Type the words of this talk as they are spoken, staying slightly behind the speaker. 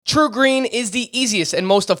True Green is the easiest and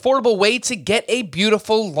most affordable way to get a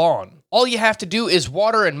beautiful lawn. All you have to do is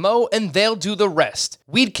water and mow, and they'll do the rest.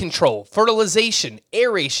 Weed control, fertilization,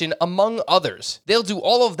 aeration, among others. They'll do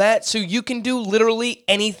all of that so you can do literally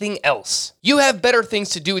anything else. You have better things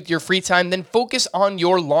to do with your free time than focus on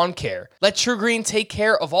your lawn care. Let True Green take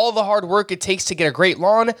care of all the hard work it takes to get a great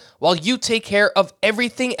lawn, while you take care of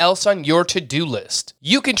everything else on your to-do list.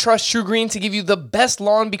 You can trust True Green to give you the best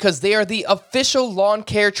lawn because they are the official lawn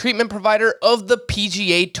care treatment provider of the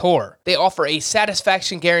PGA Tour. They offer a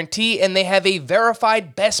satisfaction guarantee, and they have a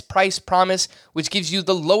verified best price promise, which gives you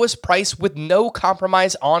the lowest price with no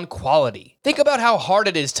compromise on quality. Think about how hard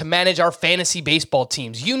it is to manage our fantasy baseball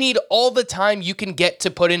teams. You need all the time you can get to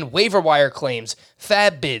put in waiver wire claims,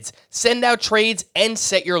 fab bids, send out trades, and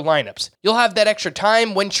set your lineups. You'll have that extra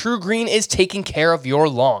time when True Green is taking care of your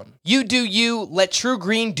lawn. You do you, let True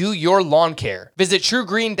Green do your lawn care. Visit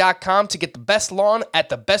truegreen.com to get the best lawn at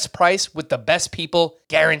the best price with the best people,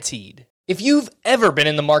 guaranteed. If you've ever been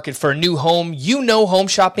in the market for a new home, you know home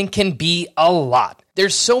shopping can be a lot.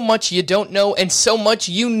 There's so much you don't know and so much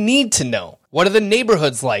you need to know. What are the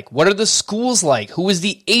neighborhoods like? What are the schools like? Who is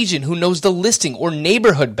the agent who knows the listing or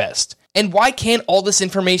neighborhood best? And why can't all this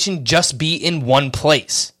information just be in one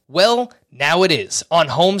place? Well, now it is on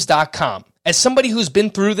Homes.com. As somebody who's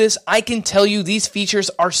been through this, I can tell you these features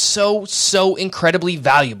are so incredibly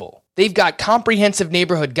valuable. They've got comprehensive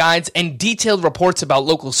neighborhood guides and detailed reports about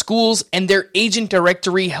local schools, and their agent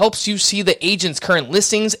directory helps you see the agent's current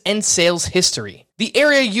listings and sales history. The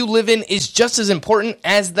area you live in is just as important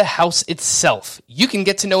as the house itself. You can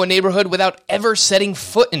get to know a neighborhood without ever setting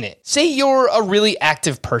foot in it. Say you're a really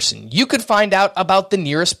active person. You could find out about the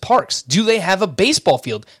nearest parks. Do they have a baseball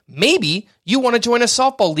field? Maybe you want to join a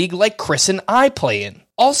softball league like Chris and I play in.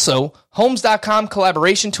 Also, Homes.com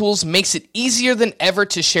collaboration tools makes it easier than ever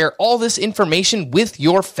to share all this information with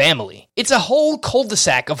your family. It's a whole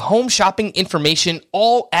cul-de-sac of home shopping information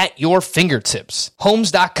all at your fingertips.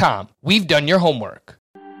 Homes.com. We've done your homework.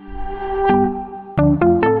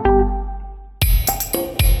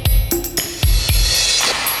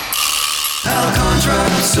 Alcantara,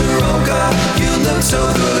 Soroka, you look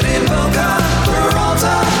so good in Boca.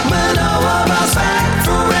 Peralta, Manoa, Back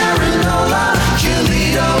for Aaron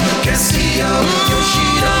Giolito, Castillo,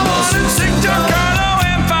 Yoshida, Mosusinto, Carlo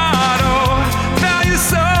Empado, value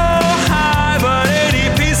so high, but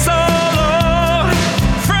ADP so low.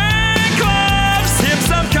 Frank Love's hip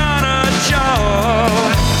some kind of Joe.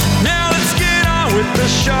 Now let's get on with the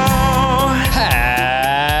show.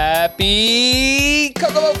 Happy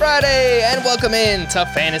Kokomo Friday, and welcome in to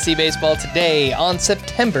Fantasy Baseball today on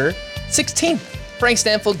September 16th. Frank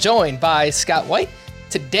Stanfield joined by Scott White.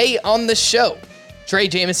 Today on the show, Drey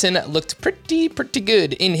Jameson looked pretty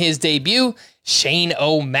good in his debut. Shane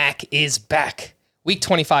O'Mac is back. Week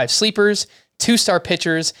 25 sleepers, 2-star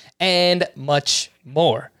pitchers, and much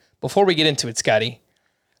more. Before we get into it, Scotty,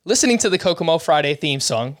 listening to the Kokomo Friday theme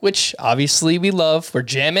song, which obviously we love, we're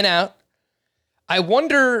jamming out. I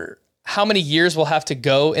wonder how many years we'll have to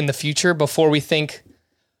go in the future before we think,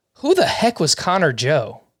 who the heck was Connor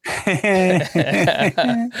Joe?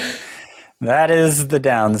 That is the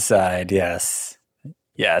downside. Yes.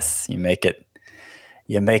 You make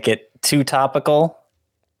it too topical,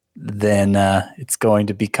 then it's going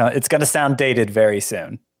to sound dated very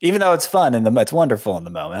soon. Even though it's fun and it's wonderful in the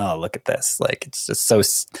moment. Oh, look at this. Like, it's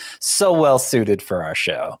just so well suited for our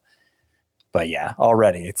show. But yeah,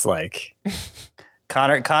 already it's like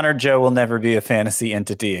Connor Joe will never be a fantasy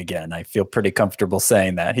entity again. I feel pretty comfortable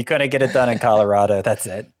saying that. He couldn't get it done in Colorado. That's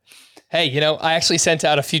it. Hey, I actually sent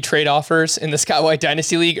out a few trade offers in the Scott White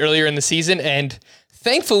Dynasty League earlier in the season, and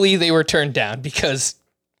thankfully they were turned down because,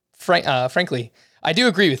 frankly, I do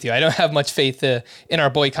agree with you. I don't have much faith in our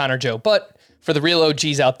boy Connor Joe, but for the real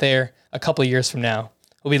OGs out there, a couple of years from now,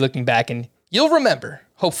 we'll be looking back and you'll remember,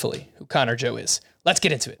 hopefully, who Connor Joe is. Let's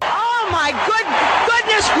get into it. Oh my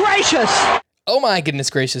goodness gracious! Oh my goodness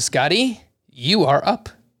gracious, Scotty, you are up.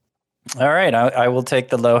 All right, I will take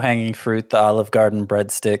the low-hanging fruit, the Olive Garden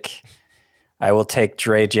breadstick. I will take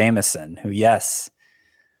Drey Jameson, who, yes,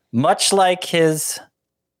 much like his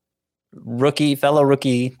fellow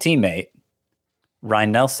rookie teammate,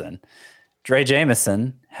 Ryan Nelson, Drey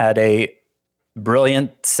Jameson had a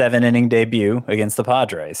brilliant 7-inning debut against the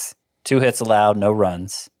Padres. 2 hits allowed, no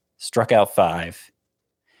runs, struck out 5,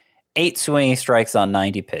 8 swinging strikes on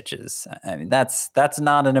 90 pitches. I mean, that's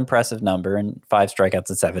not an impressive number, and 5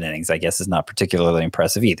 strikeouts in 7 innings, I guess, is not particularly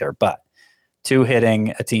impressive either. But 2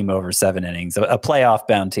 hitting a team over 7 innings, a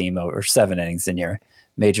playoff-bound team over 7 innings in your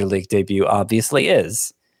major league debut obviously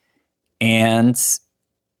is. And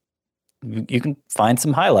you can find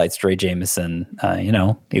some highlights. Drey Jameson,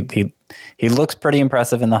 he looks pretty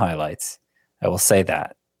impressive in the highlights. I will say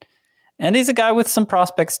that. And he's a guy with some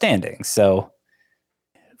prospect standing. So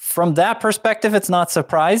from that perspective, it's not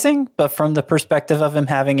surprising. But from the perspective of him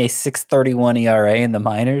having a 6.31 ERA in the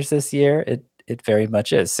minors this year, it very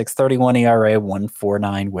much is. 6.31 ERA,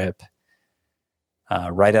 1.49 WHIP,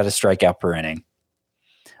 right at a strikeout per inning.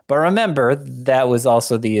 But remember, that was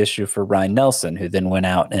also the issue for Ryan Nelson, who then went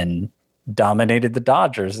out and dominated the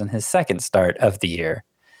Dodgers in his second start of the year.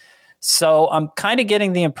 So I'm kind of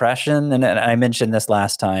getting the impression, and I mentioned this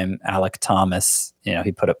last time, Alek Thomas,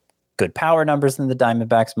 he put up good power numbers in the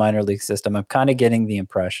Diamondbacks minor league system. I'm kind of getting the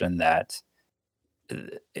impression that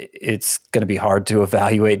it's going to be hard to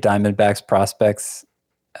evaluate Diamondbacks prospects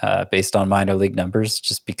based on minor league numbers,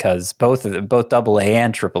 just because both AA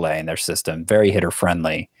and AAA in their system, very hitter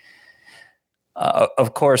friendly.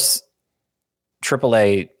 Of course,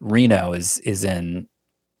 AAA Reno is in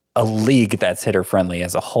a league that's hitter friendly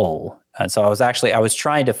as a whole. And so I was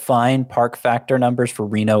trying to find park factor numbers for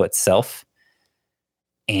Reno itself.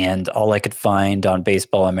 And all I could find on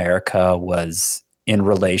Baseball America was in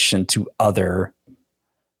relation to other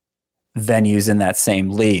venues in that same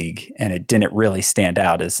league. And it didn't really stand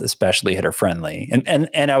out as especially hitter friendly.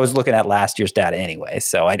 And I was looking at last year's data anyway.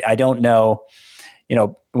 So I don't know,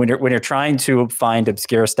 when you're trying to find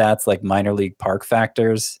obscure stats like minor league park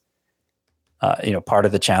factors, part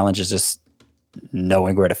of the challenge is just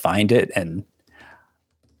knowing where to find it. And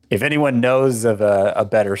if anyone knows of a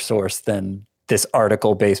better source than this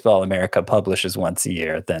article Baseball America publishes once a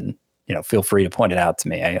year, then, feel free to point it out to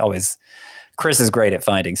me. Chris is great at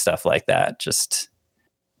finding stuff like that, just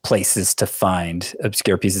places to find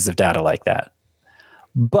obscure pieces of data like that.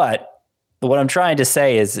 But what I'm trying to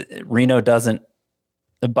say is Reno doesn't,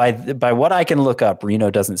 by what I can look up,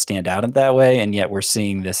 Reno doesn't stand out in that way, and yet we're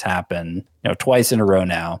seeing this happen, twice in a row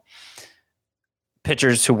now.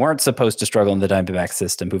 Pitchers who weren't supposed to struggle in the Diamondback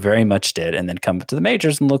system, who very much did, and then come to the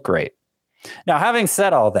majors and look great. Now, having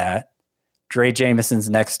said all that, Drey Jameson's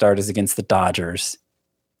next start is against the Dodgers.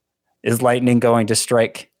 Is Lightning going to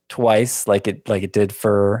strike twice like it did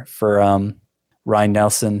for Ryan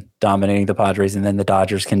Nelson dominating the Padres, and then the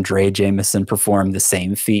Dodgers? Can Drey Jameson perform the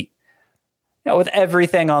same feat? With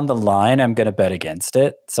everything on the line, I'm going to bet against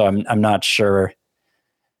it. So I'm not sure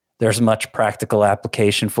there's much practical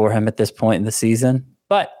application for him at this point in the season.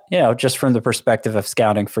 But, just from the perspective of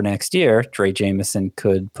scouting for next year, Drey Jameson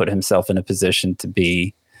could put himself in a position to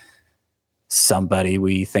be somebody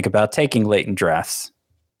we think about taking late in drafts.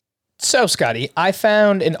 So, Scotty, I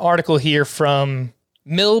found an article here from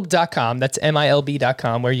milb.com, that's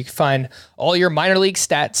MILB.com, where you can find all your minor league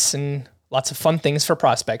stats and lots of fun things for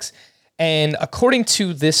prospects. And according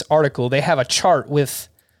to this article, they have a chart with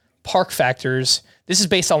park factors. This is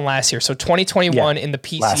based on last year, so 2021 in the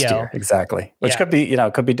PCL. Last year, exactly. Which could be,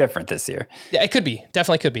 could be different this year. Yeah, it could be.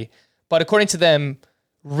 Definitely could be. But according to them,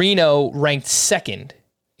 Reno ranked second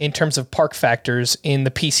in terms of park factors in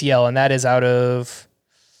the PCL, and that is out of,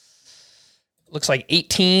 looks like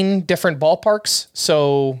 18 different ballparks.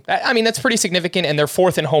 So, that's pretty significant, and they're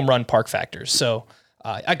fourth in home run park factors. So,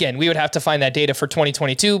 again, we would have to find that data for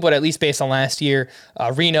 2022, but at least based on last year,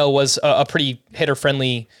 Reno was a pretty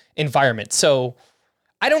hitter-friendly environment. So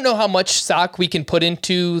I don't know how much stock we can put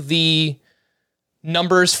into the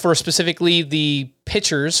numbers for specifically the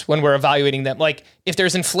pitchers when we're evaluating them. Like if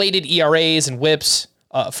there's inflated ERAs and WHIPs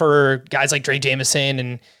for guys like Drey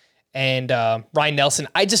Jameson and Ryan Nelson,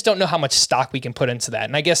 I just don't know how much stock we can put into that.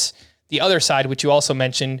 And I guess the other side, which you also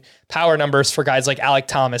mentioned, power numbers for guys like Alek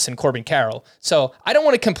Thomas and Corbin Carroll. So I don't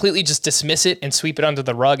want to completely just dismiss it and sweep it under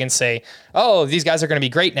the rug and say, oh, these guys are going to be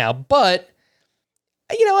great now. But,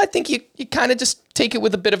 I think you kind of just take it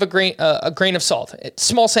with a bit of a grain of salt. It's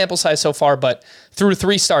small sample size so far, but through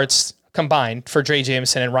 3 starts combined for Drey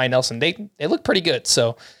Jameson and Ryan Nelson, they look pretty good.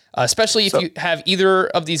 So especially if you have either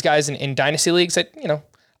of these guys in dynasty leagues, that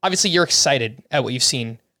obviously you're excited at what you've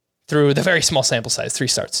seen through the very small sample size, 3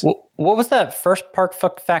 starts. What was that first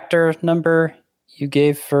park factor number you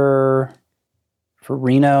gave for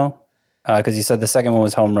Reno? Because you said the second one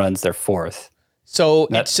was home runs, they're fourth. So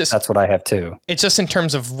that's what I have too. It's just in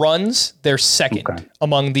terms of runs, they're second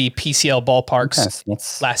among the PCL ballparks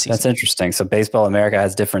last season. That's interesting. So Baseball America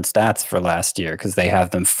has different stats for last year because they have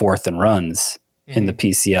them fourth in runs in the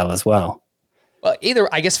PCL as well. Well,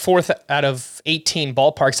 either, I guess, fourth out of 18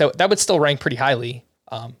 ballparks, that would still rank pretty highly.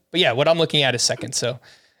 But yeah, what I'm looking at is second. So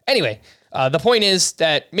anyway, the point is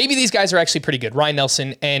that maybe these guys are actually pretty good. Ryan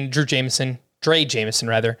Nelson and Drey Jameson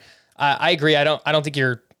rather. I agree. I don't think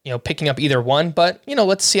you're picking up either one, but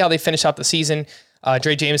let's see how they finish out the season.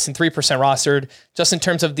 Dre Jameson, 3% rostered. Just in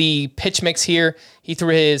terms of the pitch mix here, he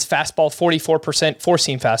threw his fastball 44%,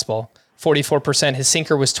 four-seam fastball, 44%. His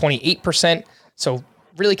sinker was 28%. So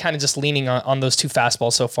really kind of just leaning on those two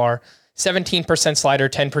fastballs so far. 17% slider,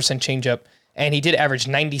 10% changeup. And he did average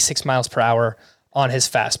 96 miles per hour on his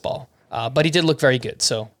fastball. But he did look very good.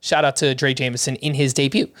 So shout out to Dre Jameson in his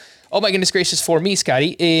debut. Oh my goodness gracious, for me,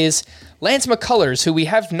 Scotty, is Lance McCullers, who we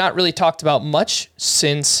have not really talked about much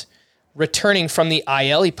since returning from the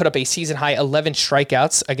IL. He put up a season-high 11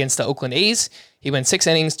 strikeouts against the Oakland A's. He went 6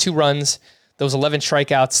 innings, 2 runs, those 11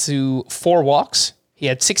 strikeouts to 4 walks. He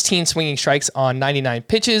had 16 swinging strikes on 99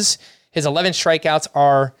 pitches. His 11 strikeouts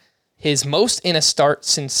are his most in a start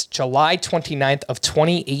since July 29th of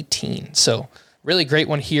 2018. So really great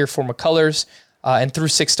one here for McCullers. And through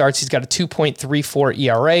 6 starts, he's got a 2.34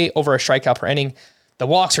 ERA, over a strikeout per inning. The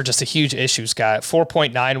walks are just a huge issue, Scott.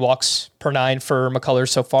 4.9 walks per 9 for McCullers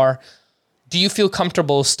so far. Do you feel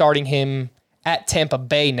comfortable starting him at Tampa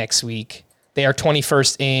Bay next week? They are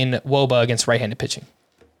 21st in WOBA against right-handed pitching.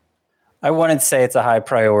 I wouldn't say it's a high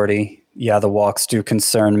priority. Yeah, the walks do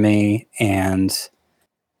concern me. And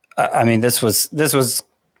I mean, this was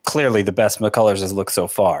clearly the best McCullers has looked so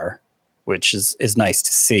far, which is nice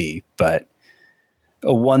to see. But a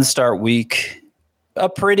 1-start week, a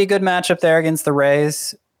pretty good matchup there against the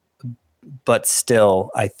Rays. But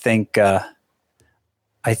still, I think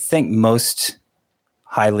most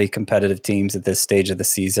highly competitive teams at this stage of the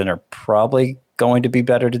season are probably going to be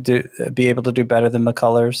able to do better than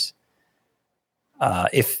McCullers.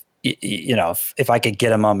 If I could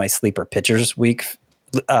get him on my sleeper pitchers week,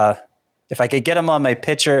 if I could get him on my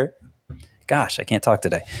pitcher, gosh, I can't talk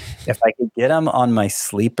today. If I could get him on my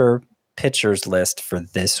sleeper pitchers list for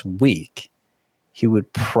this week, he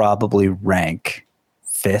would probably rank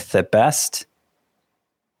 5th at best.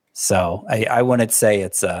 So I wouldn't say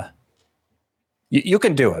it's you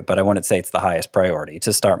can do it, but I wouldn't say it's the highest priority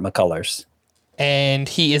to start McCullers. And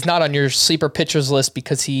he is not on your sleeper pitchers list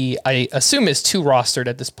because I assume, is 2 rostered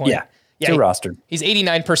at this point. Yeah, 2 rostered. He's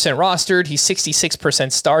 89% rostered. He's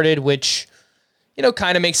 66% started, which,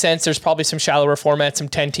 kind of makes sense. There's probably some shallower formats, some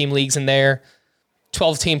 10-team leagues in there,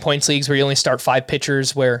 12-team points leagues where you only start 5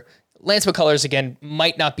 pitchers, where Lance McCullers, again,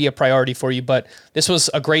 might not be a priority for you, but this was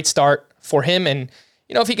a great start for him. And,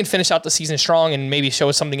 if he can finish out the season strong and maybe show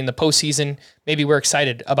us something in the postseason, maybe we're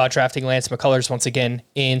excited about drafting Lance McCullers once again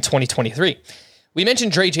in 2023. We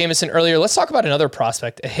mentioned Dre Jameson earlier. Let's talk about another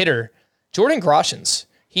prospect, a hitter, Jordan Groshans.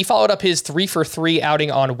 He followed up his 3-for-3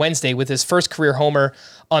 outing on Wednesday with his first career homer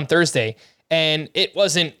on Thursday. And it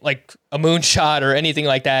wasn't like a moonshot or anything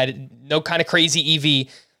like that. No kind of crazy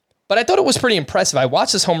EV. But I thought it was pretty impressive. I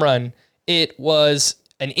watched this home run. It was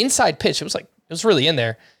an inside pitch. It was really in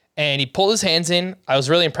there. And he pulled his hands in. I was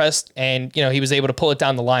really impressed. And, he was able to pull it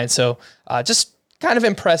down the line. So just kind of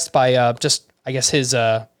impressed by his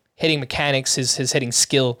hitting mechanics, his hitting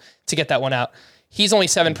skill to get that one out. He's only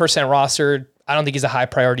 7% rostered. I don't think he's a high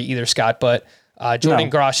priority either, Scott. But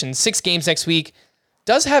Jordan Groshans, 6 games next week,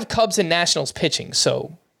 does have Cubs and Nationals pitching.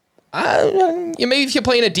 So maybe if you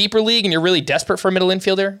play in a deeper league and you're really desperate for a middle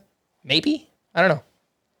infielder, maybe. I don't know.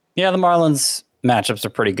 Yeah, the Marlins matchups are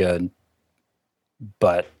pretty good.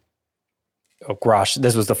 But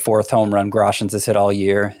this was the 4th home run Groshans has hit all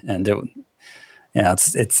year, and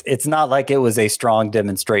it's not like it was a strong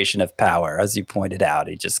demonstration of power, as you pointed out.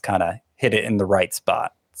 He just kind of hit it in the right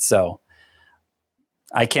spot. So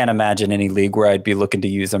I can't imagine any league where I'd be looking to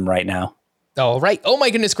use him right now. Oh, right. Oh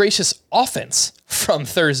my goodness gracious. Offense from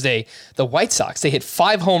Thursday. The White Sox, they hit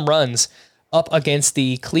 5 home runs up against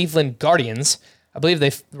the Cleveland Guardians. I believe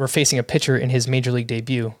they were facing a pitcher in his major league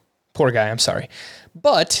debut. Poor guy, I'm sorry.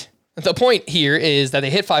 But the point here is that they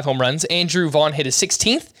hit 5 home runs. Andrew Vaughn hit his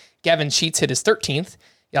 16th. Gavin Sheets hit his 13th.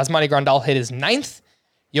 Yasmani Grandal hit his 9th.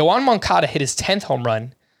 Yoan Moncada hit his 10th home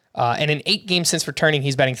run. And in 8 games since returning,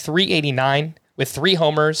 he's batting .389 with 3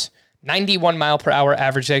 homers, 91 mile per hour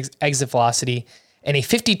average exit velocity, and a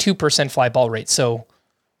 52% fly ball rate. So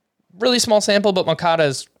really small sample, but Moncada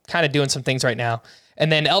is kind of doing some things right now.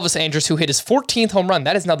 And then Elvis Andrus, who hit his 14th home run.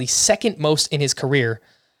 That is now the 2nd most in his career.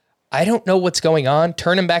 I don't know what's going on.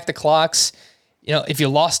 Turning back the clocks. If you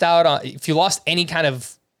lost any kind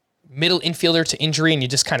of middle infielder to injury and you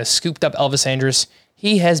just kind of scooped up Elvis Andrus,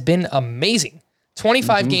 he has been amazing.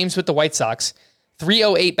 25 games with the White Sox,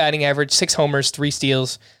 .308 batting average, 6 homers, 3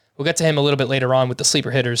 steals. We'll get to him a little bit later on with the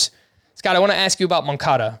sleeper hitters. Scott, I want to ask you about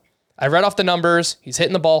Moncada. I read off the numbers. He's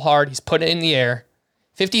hitting the ball hard. He's putting it in the air.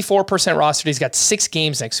 54% rostered. He's got 6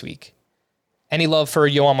 games next week. Any love for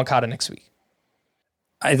Yoan Moncada next week?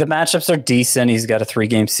 The matchups are decent. He's got a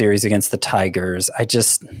 3-game series against the Tigers.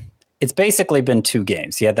 it's basically been 2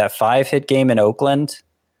 games. He had that 5-hit game in Oakland,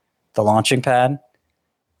 the launching pad,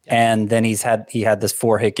 and then he had this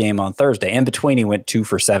 4-hit game on Thursday. In between, he went 2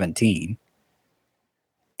 for 17.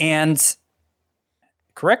 And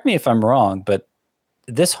correct me if I'm wrong, but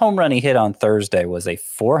this home run he hit on Thursday was a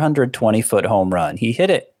 420-foot home run. He hit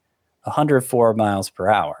it 104 miles per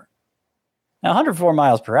hour. Now, 104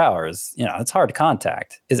 miles per hour is, it's hard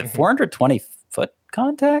contact. Is it 420-foot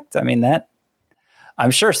contact? I mean,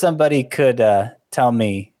 I'm sure somebody could tell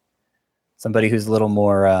me, somebody who's a little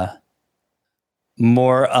more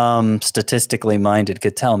statistically minded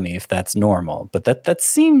could tell me if that's normal. But that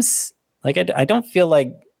seems like I don't feel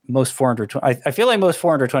like most 420. I feel like most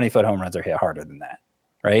 420-foot home runs are hit harder than that,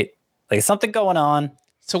 right? Like something going on.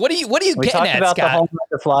 So what are you getting we talked at, about Scott? the home run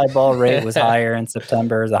to fly ball rate was higher in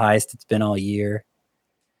September, the highest it's been all year.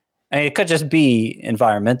 I mean, it could just be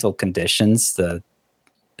environmental conditions. The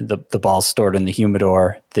ball's stored in the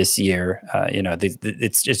humidor this year.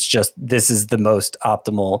 It's just this is the most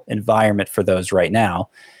optimal environment for those right now.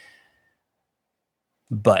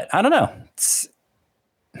 But I don't know.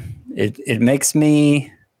 It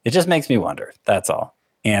just makes me wonder. That's all.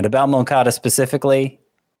 And about Moncada specifically,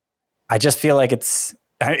 I just feel like it's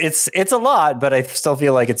a lot, but I still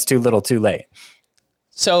feel like it's too little, too late.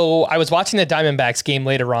 So I was watching the Diamondbacks game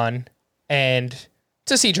later on, and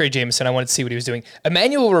to see Trey Jameson, I wanted to see what he was doing.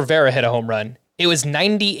 Emmanuel Rivera hit a home run. It was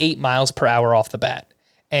 98 miles per hour off the bat.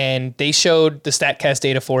 And they showed the StatCast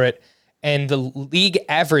data for it. And the league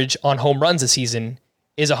average on home runs this season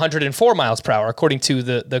is 104 miles per hour, according to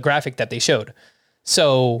the graphic that they showed.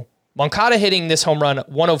 So Moncada hitting this home run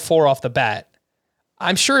 104 off the bat.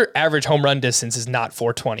 I'm sure average home run distance is not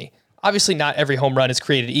 420. Obviously, not every home run is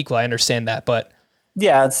created equal. I understand that, but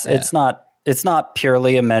yeah, it's not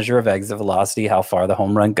purely a measure of exit velocity, how far the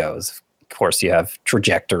home run goes. Of course, you have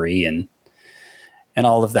trajectory and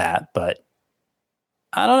all of that, but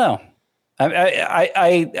I don't know.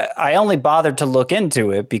 I only bothered to look into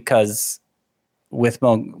it because with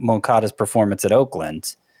Moncada's performance at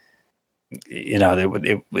Oakland,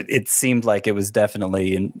 it seemed like it was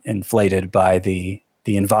definitely inflated by the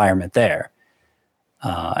environment there.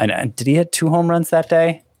 And did he hit 2 home runs that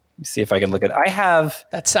day? Let me see if I can look at it.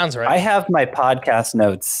 That sounds right. I have my podcast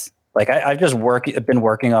notes. Like I've been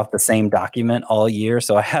working off the same document all year.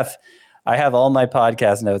 So I have all my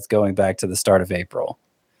podcast notes going back to the start of April.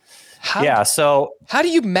 So how do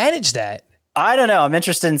you manage that? I don't know. I'm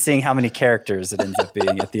interested in seeing how many characters it ends up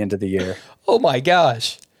being at the end of the year. Oh my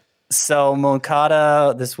gosh. So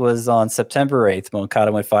Moncada, this was on September 8th.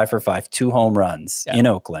 Moncada went 5 for 5, 2 home runs in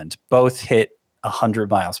Oakland. Both hit 100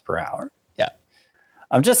 miles per hour. Yeah.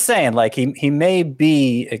 I'm just saying, like, he may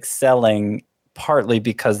be excelling partly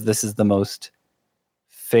because this is the most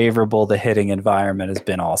favorable the hitting environment has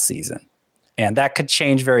been all season. And that could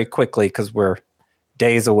change very quickly because we're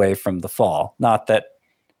days away from the fall. Not that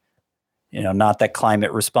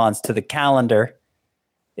climate responds to the calendar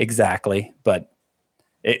exactly, but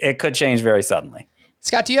it could change very suddenly.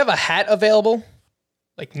 Scott, do you have a hat available?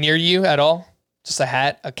 Like near you at all? Just a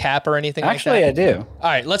hat, a cap or anything Actually, like that? I do. All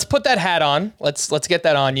right, let's put that hat on. Let's get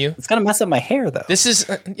that on you. It's going to mess up my hair, though. This is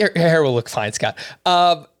your hair will look fine, Scott.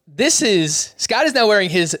 Scott is now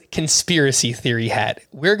wearing his conspiracy theory hat.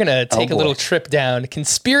 We're going to take a little trip down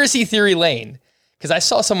conspiracy theory lane because I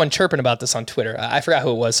saw someone chirping about this on Twitter. I forgot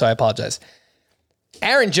who it was, so I apologize.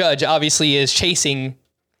 Aaron Judge obviously is chasing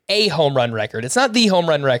a home run record. It's not the home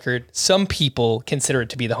run record. Some people consider it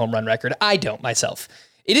to be the home run record. I don't myself.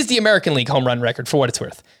 It is the American League home run record for what it's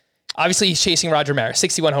worth. Obviously, he's chasing Roger Maris,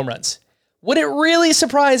 61 home runs. Would it really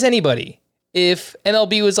surprise anybody if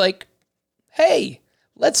MLB was like, hey,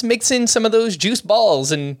 let's mix in some of those juice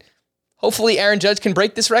balls and hopefully Aaron Judge can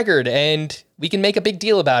break this record and we can make a big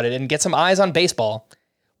deal about it and get some eyes on baseball?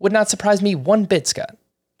 Would not surprise me one bit, Scott.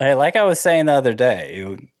 Hey, like I was saying the other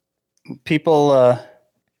day, people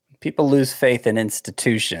lose faith in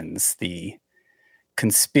institutions. The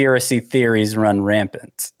conspiracy theories run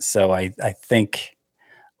rampant. So I think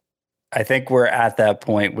we're at that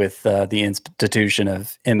point with the institution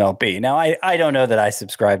of MLB. Now, I don't know that I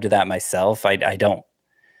subscribe to that myself. I don't.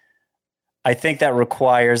 I think that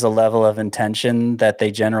requires a level of intention that they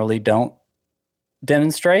generally don't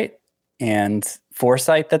demonstrate and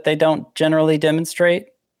foresight that they don't generally demonstrate.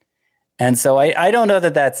 And so I don't know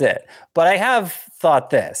that that's it. But I have thought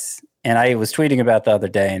this, and I was tweeting about the other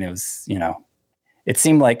day, and it was, it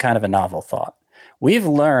seemed like kind of a novel thought. We've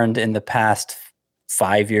learned in the past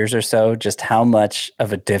 5 years or so just how much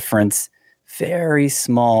of a difference very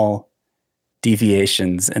small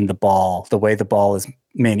deviations in the ball, the way the ball is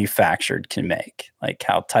manufactured, can make. Like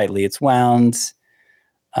how tightly it's wound,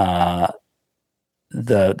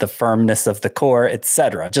 the firmness of the core,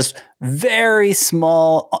 etc. Just very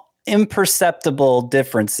small, imperceptible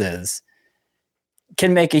differences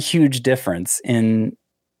can make a huge difference in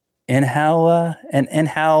how and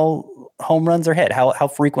how home runs are hit, how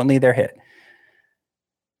frequently they're hit.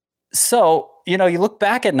 So, you look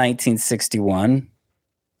back at 1961,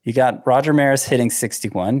 you got Roger Maris hitting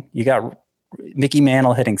 61, you got Mickey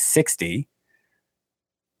Mantle hitting 60,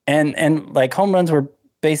 and like home runs were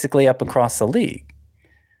basically up across the league.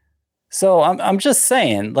 So I'm just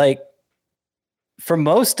saying, like, for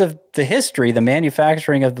most of the history, the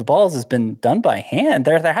manufacturing of the balls has been done by hand.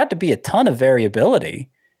 There had to be a ton of variability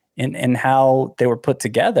in how they were put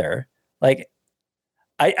together. Like,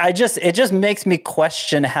 it just makes me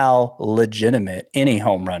question how legitimate any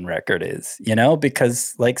home run record is,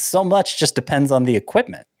 because like so much just depends on the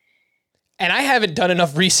equipment. And I haven't done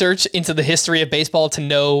enough research into the history of baseball to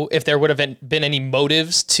know if there would have been any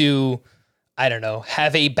motives to, I don't know,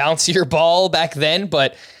 have a bouncier ball back then,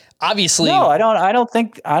 but obviously, no, I don't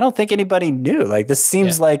think anybody knew. Like, this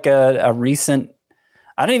seems like a recent.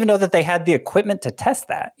 I don't even know that they had the equipment to test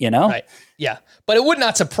that. Right? Yeah, but it would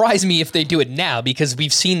not surprise me if they do it now, because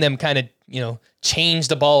we've seen them kind of change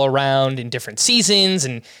the ball around in different seasons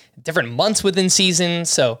and different months within seasons.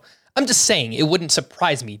 So I'm just saying it wouldn't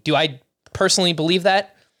surprise me. Do I personally believe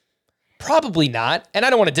that? Probably not. And I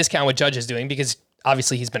don't want to discount what Judge is doing, because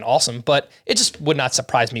obviously he's been awesome, but it just would not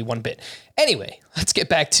surprise me one bit. Anyway, let's get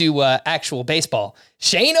back to actual baseball.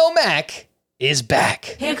 Shane O'Mac is back.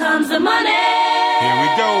 Here comes the money. Here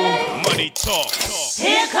we go. Money talk.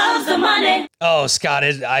 Here comes the money. Oh, Scott,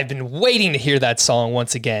 I've been waiting to hear that song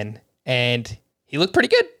once again. And he looked pretty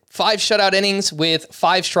good. 5 shutout innings with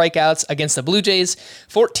 5 strikeouts against the Blue Jays,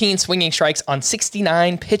 14 swinging strikes on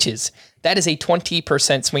 69 pitches. That is a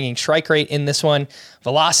 20% swinging strike rate in this one.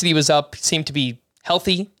 Velocity was up, seemed to be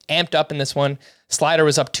healthy, amped up in this one. Slider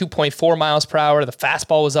was up 2.4 miles per hour. The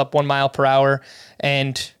fastball was up 1 mile per hour.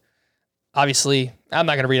 And obviously, I'm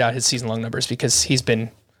not going to read out his season-long numbers because he's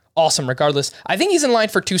been awesome regardless. I think he's in line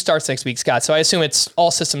for 2 starts next week, Scott, so I assume it's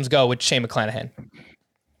all systems go with Shane McClanahan.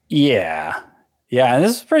 Yeah. Yeah, and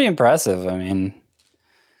this is pretty impressive. I mean,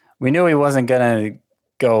 we knew he wasn't going to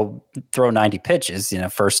go throw 90 pitches,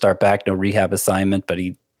 first start back, no rehab assignment, but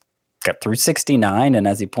he got through 69, and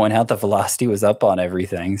as you point out, the velocity was up on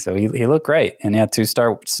everything, so he looked great. And 2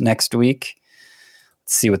 starts next week.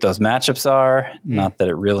 Let's see what those matchups are. Not that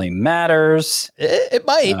it really matters. It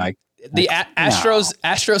might.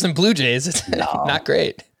 Astros and Blue Jays, it's not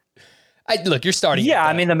great. Look, you're starting. Yeah,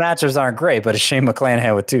 I mean, the matchups aren't great, but it's Shane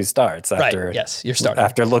McClanahan with 2 starts after. Right, yes, you're starting.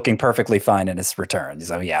 After looking perfectly fine in his return.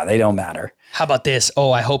 So, yeah, they don't matter. How about this?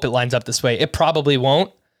 Oh, I hope it lines up this way. It probably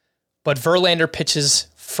won't, but Verlander pitches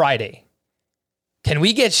Friday. Can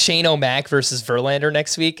we get Shane O'Mac versus Verlander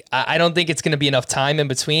next week? I don't think it's going to be enough time in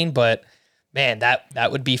between, but man,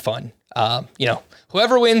 that would be fun.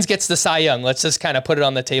 Whoever wins gets the Cy Young. Let's just kind of put it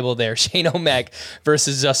on the table there. Shane O'Mac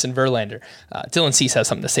versus Justin Verlander. Dylan Cease has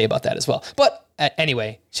something to say about that as well. But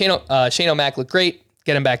anyway, Shane O'Mac looked great.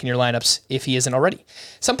 Get him back in your lineups if he isn't already.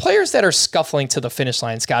 Some players that are scuffling to the finish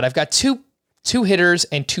line, Scott. I've got two hitters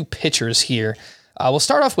and 2 pitchers here. We'll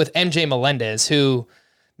start off with MJ Melendez, who,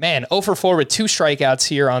 man, 0 for 4 with 2 strikeouts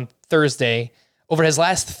here on Thursday. Over his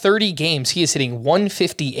last 30 games, he is hitting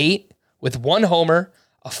 158 with 1 homer,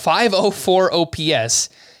 a 504 OPS.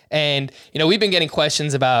 And, we've been getting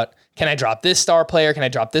questions about, can I drop this star player? Can I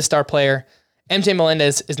drop this star player? MJ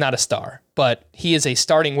Melendez is not a star, but he is a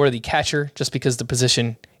starting worthy catcher just because the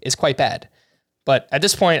position is quite bad. But at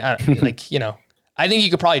this point, I think you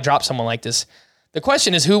could probably drop someone like this. The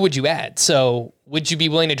question is, who would you add? So would you be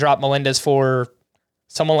willing to drop Melendez for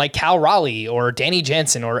someone like Cal Raleigh or Danny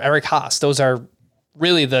Jansen or Eric Haas? Those are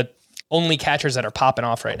really the only catchers that are popping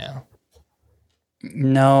off right now.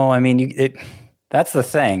 No, I mean, that's the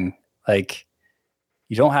thing. Like,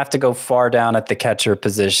 you don't have to go far down at the catcher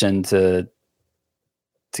position to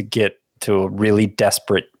get to a really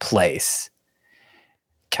desperate place.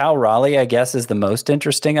 Cal Raleigh, I guess, is the most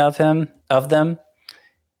interesting of them.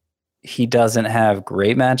 He doesn't have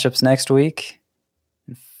great matchups next week.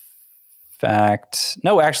 In fact,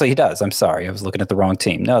 no, actually he does. I'm sorry. I was looking at the wrong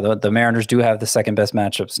team. No, the Mariners do have the second best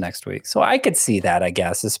matchups next week. So I could see that, I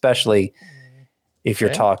guess, especially if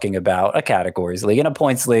you're talking about a categories league. In a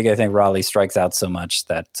points league, I think Raleigh strikes out so much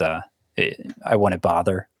that I wouldn't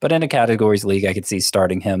bother. But in a categories league, I could see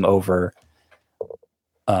starting him over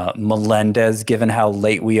Melendez, given how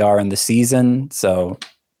late we are in the season. So,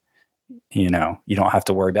 you don't have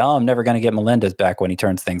to worry about, I'm never going to get Melendez back when he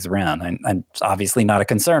turns things around. And it's obviously not a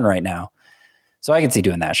concern right now. So I can see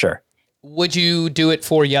doing that, sure. Would you do it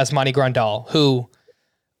for Yasmani Grandal, who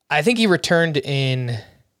I think he returned in,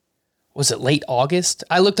 was it late August?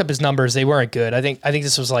 I looked up his numbers. They weren't good. I think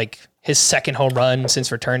this was like his second home run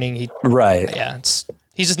since returning. Right. Yeah.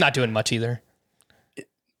 He's just not doing much either.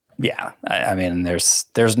 Yeah. I mean,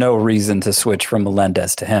 there's no reason to switch from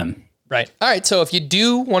Melendez to him. Right. All right. So if you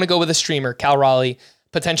do want to go with a streamer, Cal Raleigh,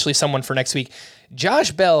 potentially someone for next week,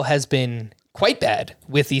 Josh Bell has been quite bad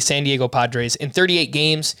with the San Diego Padres. In 38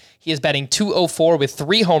 games, he is batting .204 with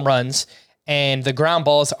 3 home runs, and the ground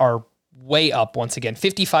balls are way up once again,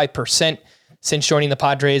 55% since joining the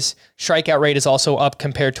Padres. Strikeout rate is also up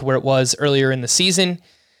compared to where it was earlier in the season.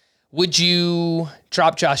 Would you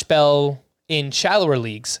drop Josh Bell in shallower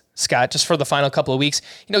leagues, Scott, just for the final couple of weeks?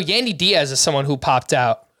 You know, Yandy Diaz is someone who popped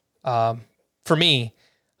out for me,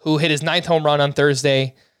 who hit his 9th home run on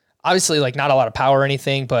Thursday. Obviously, like, not a lot of power or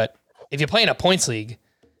anything, but if you're playing a points league,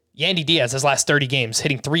 Yandy Diaz, his last 30 games,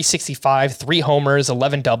 hitting .365, 3 homers,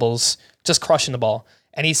 11 doubles, just crushing the ball.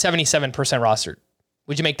 And he's 77% rostered.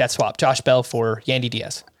 Would you make that swap, Josh Bell for Yandy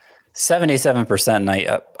Diaz? 77%,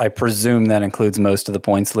 and I presume that includes most of the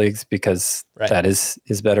points leagues because that is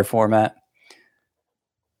his better format.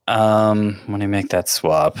 When I make that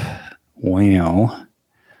swap, well,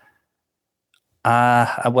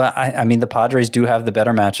 I mean, the Padres do have the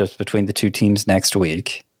better matchups between the two teams next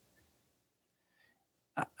week.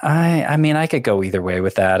 I mean, I could go either way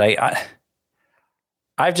with that.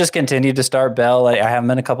 I've just continued to start Bell. I have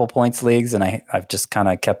him in a couple points leagues, and I've just kind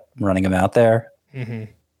of kept running him out there.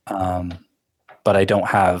 Mm-hmm. But I don't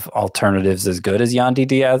have alternatives as good as Yandy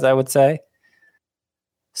Diaz, I would say.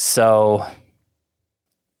 So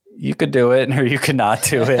you could do it, or you could not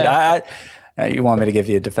do it. You want me to give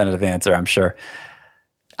you a definitive answer, I'm sure.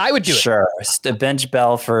 I would do it. Sure. Bench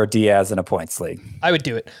Bell for Diaz in a points league. I would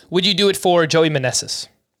do it. Would you do it for Joey Meneses?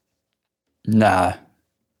 Nah.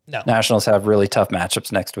 No. Nationals have really tough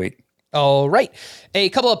matchups next week. All right. A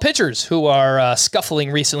couple of pitchers who are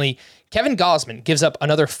scuffling recently. Kevin Gausman gives up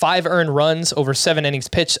another 5 earned runs over 7 innings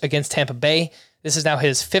pitched against Tampa Bay. This is now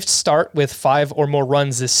his 5th start with 5 or more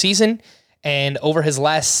runs this season. And over his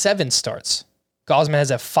last 7 starts, Gausman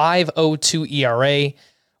has a 5.02 ERA,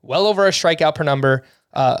 well over a strikeout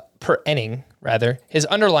per inning, rather. His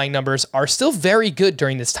underlying numbers are still very good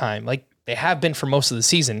during this time, like they have been for most of the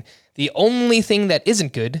season. The only thing that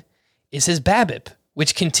isn't good is his BABIP,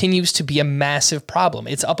 which continues to be a massive problem.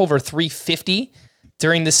 It's up over 350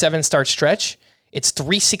 during the 7-start stretch. It's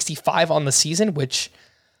 365 on the season, which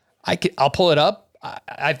I'll pull it up.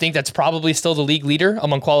 I think that's probably still the league leader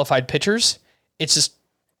among qualified pitchers. It's just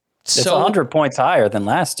it's 100 points higher than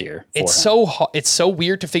last year. It's so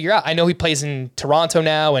weird to figure out. I know he plays in Toronto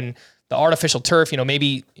now, and the artificial turf,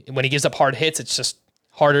 maybe when he gives up hard hits, it's just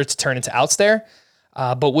harder to turn into outs there.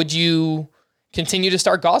 But would you continue to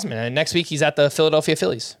start Gausman? And next week he's at the Philadelphia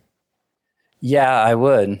Phillies. Yeah, I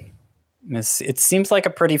would. It seems like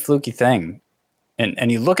a pretty fluky thing.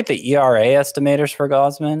 And you look at the ERA estimators for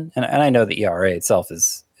Gausman, and I know the ERA itself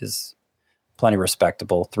is plenty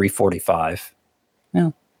respectable, 3.45.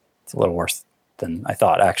 Yeah, it's a little worse than I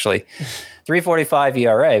thought, actually. 3.45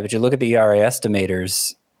 ERA, but you look at the ERA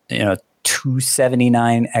estimators,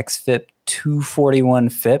 279 xFIP, 241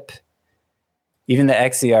 FIP. Even the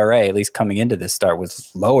xERA, at least coming into this start,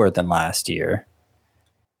 was lower than last year.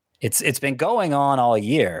 It's been going on all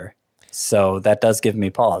year. So that does give me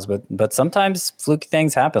pause, but sometimes fluky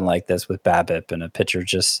things happen like this with BABIP, and a pitcher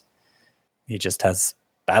just has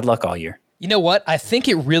bad luck all year. You know what? I think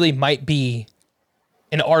it really might be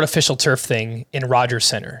an artificial turf thing in Rogers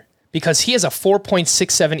Center, because he has a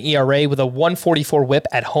 4.67 ERA with a 144 WHIP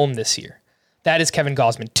at home this year. That is Kevin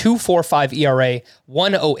Gausman, 2.45 ERA,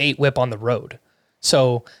 1.08 WHIP on the road.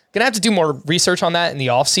 So gonna have to do more research on that in the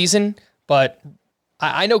offseason, but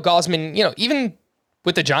I know Gausman, even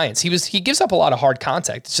with the Giants, he gives up a lot of hard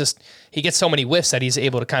contact. It's just he gets so many whiffs that he's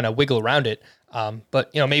able to kind of wiggle around it. But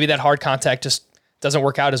maybe that hard contact just doesn't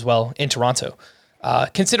work out as well in Toronto.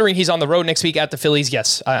 Considering he's on the road next week at the Phillies,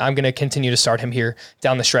 yes, I'm going to continue to start him here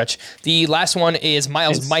down the stretch. The last one is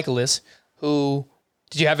Miles Michaelis, who,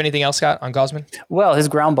 did you have anything else, Scott, on Gausman? Well, his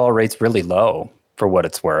ground ball rate's really low for what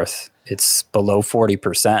it's worth. It's below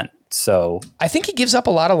 40%. So I think he gives up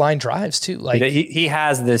a lot of line drives too. Like he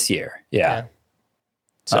has this year. Yeah.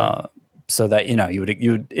 So that,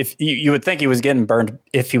 you would think he was getting burned.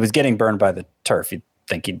 If he was getting burned by the turf, you'd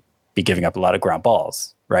think he'd be giving up a lot of ground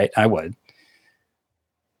balls, right? I would.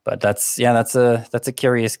 But that's a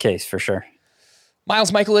curious case for sure.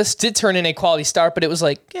 Miles Michaelis did turn in a quality start, but it was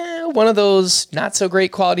like one of those not so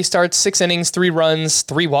great quality starts. 6 innings, 3 runs,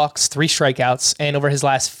 3 walks, 3 strikeouts, and over his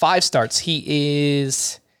last 5 starts, he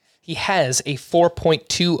has a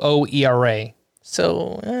 4.20 ERA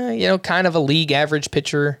So, kind of a league average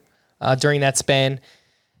pitcher during that span.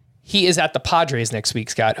 He is at the Padres next week,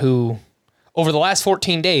 Scott, who over the last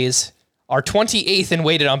 14 days are 28th in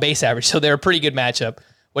weighted on base average. So they're a pretty good matchup.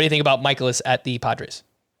 What do you think about Michaelis at the Padres?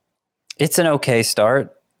 It's an okay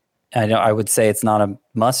start. I would say it's not a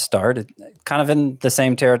must start. Kind of in the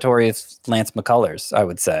same territory as Lance McCullers, I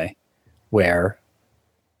would say, where,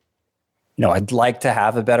 I'd like to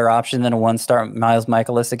have a better option than a one-start Miles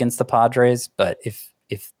Michaelis against the Padres, but if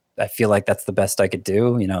I feel like that's the best I could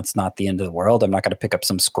do, it's not the end of the world. I'm not going to pick up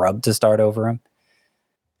some scrub to start over him.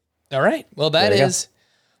 All right. Well, that is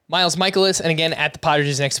Miles Michaelis, and again, at the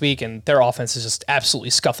Padres next week, and their offense is just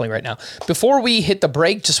absolutely scuffling right now. Before we hit the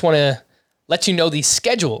break, just want to let you know the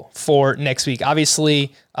schedule for next week.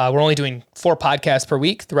 Obviously, we're only doing 4 podcasts per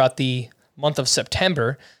week throughout the month of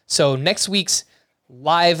September. So next week's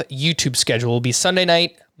live YouTube schedule will be Sunday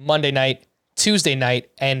night, Monday night, Tuesday night,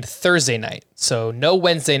 and Thursday night. So no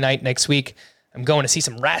Wednesday night next week. I'm going to see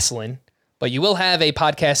some wrestling, but you will have a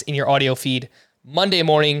podcast in your audio feed Monday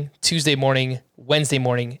morning, Tuesday morning, Wednesday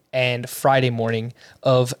morning, and Friday morning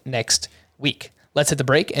of next week. Let's hit the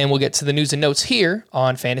break, and we'll get to the news and notes here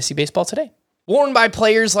on Fantasy Baseball Today. Worn by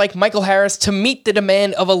players like Michael Harris to meet the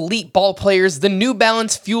demand of elite ball players, the New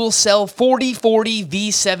Balance Fuel Cell 4040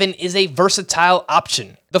 V7 is a versatile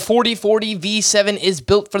option. The 4040 V7 is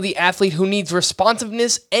built for the athlete who needs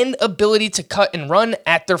responsiveness and ability to cut and run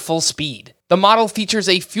at their full speed. The model features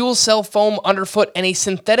a fuel cell foam underfoot and a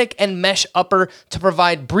synthetic and mesh upper to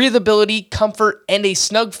provide breathability, comfort, and a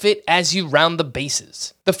snug fit as you round the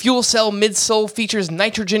bases. The fuel cell midsole features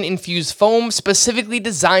nitrogen-infused foam specifically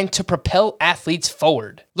designed to propel athletes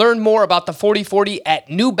forward. Learn more about the 4040 at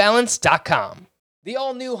newbalance.com. The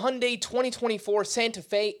all-new Hyundai 2024 Santa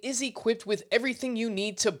Fe is equipped with everything you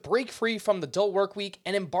need to break free from the dull work week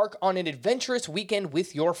and embark on an adventurous weekend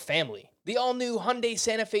with your family. The all-new Hyundai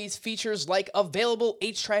Santa Fe's features like available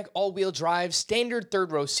H-Track all-wheel drive, standard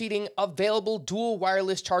third-row seating, available dual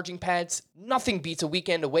wireless charging pads. Nothing beats a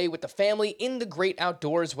weekend away with the family in the great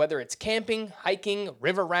outdoors, whether it's camping, hiking,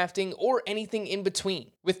 river rafting, or anything in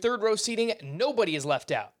between. With third-row seating, nobody is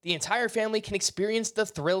left out. The entire family can experience the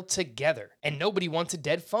thrill together, and nobody wants a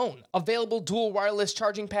dead phone. Available dual wireless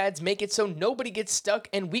charging pads make it so nobody gets stuck,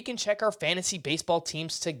 and we can check our fantasy baseball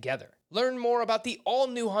teams together. Learn more about the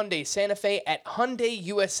all-new Hyundai Santa Fe at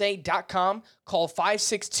HyundaiUSA.com. Call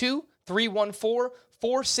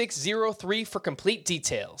 562-314-4603 for complete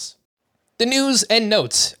details. The news and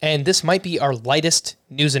notes, and this might be our lightest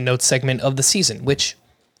news and notes segment of the season, which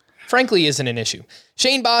frankly isn't an issue.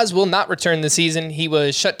 Shane Baz will not return this season. He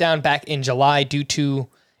was shut down back in July due to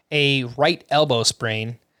a right elbow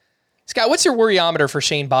sprain. Scott, what's your worryometer for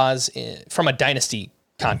Shane Baz from a dynasty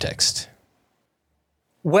context?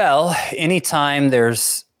 Well, anytime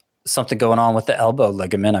there's something going on with the elbow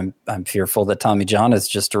ligament, I'm fearful that Tommy John is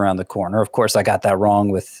just around the corner. Of course, I got that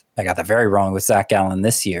very wrong with Zach Gallen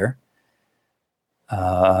this year.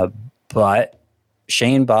 But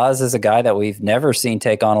Shane Baz is a guy that we've never seen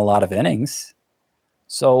take on a lot of innings.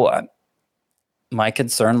 So my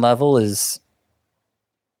concern level is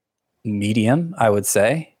medium, I would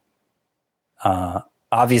say.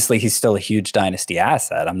 Obviously, he's still a huge dynasty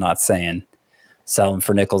asset. I'm not saying sell him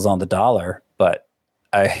for nickels on the dollar, but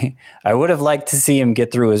I would have liked to see him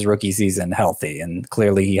get through his rookie season healthy, and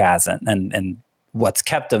clearly he hasn't. And what's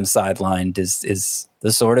kept him sidelined is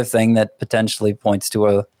the sort of thing that potentially points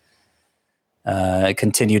to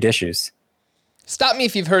continued issues. Stop me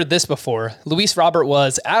if you've heard this before. Luis Robert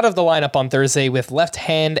was out of the lineup on Thursday with left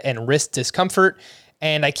hand and wrist discomfort,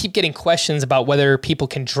 and I keep getting questions about whether people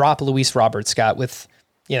can drop Luis Robert, Scott, with,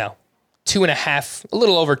 a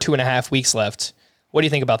little over 2.5 weeks left. What do you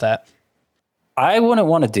think about that? I wouldn't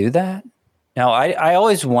want to do that. Now, I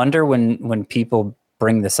always wonder when people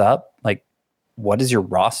bring this up, like, what does your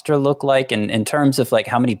roster look like? And in terms of like,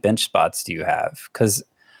 how many bench spots do you have? Because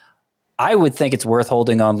I would think it's worth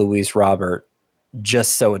holding on Luis Robert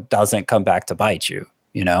just so it doesn't come back to bite you,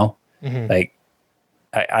 Mm-hmm. Like,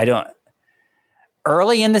 I don't...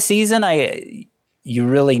 Early in the season, you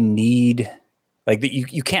really need... Like,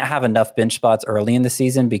 you can't have enough bench spots early in the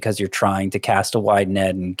season because you're trying to cast a wide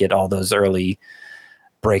net and get all those early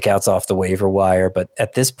breakouts off the waiver wire. But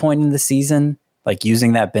at this point in the season, like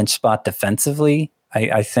using that bench spot defensively,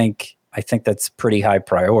 I think that's pretty high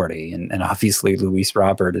priority. And obviously Luis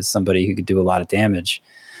Robert is somebody who could do a lot of damage.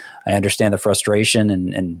 I understand the frustration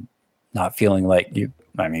and not feeling like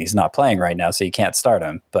he's not playing right now, so you can't start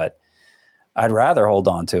him, but I'd rather hold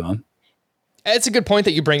on to him. It's a good point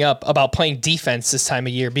that you bring up about playing defense this time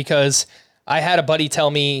of year, because I had a buddy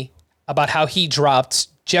tell me about how he dropped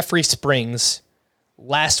Jeffrey Springs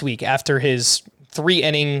last week after his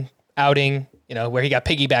 3-inning outing, where he got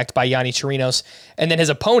piggybacked by Yanni Chirinos. And then his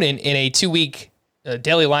opponent in a 2-week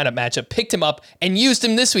daily lineup matchup picked him up and used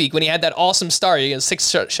him this week when he had that awesome start. He got 6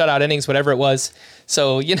 shutout innings, whatever it was.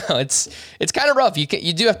 So, it's kind of rough. You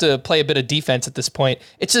do have to play a bit of defense at this point.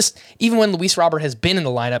 It's just, even when Luis Robert has been in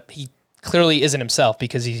the lineup, he clearly isn't himself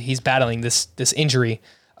because he's battling this injury.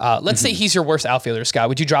 Let's say he's your worst outfielder, Scott.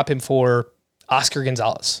 Would you drop him for Oscar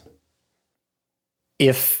Gonzalez?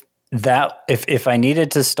 If I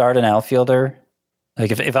needed to start an outfielder,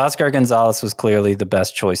 like if Oscar Gonzalez was clearly the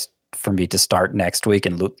best choice for me to start next week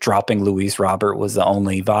and dropping Luis Robert was the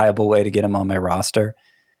only viable way to get him on my roster,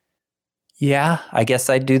 yeah, I guess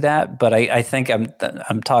I'd do that. But I think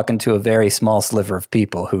I'm talking to a very small sliver of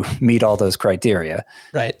people who meet all those criteria.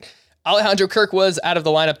 Right. Alejandro Kirk was out of the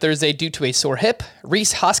lineup Thursday due to a sore hip.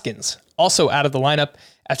 Rhys Hoskins also out of the lineup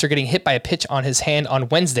after getting hit by a pitch on his hand on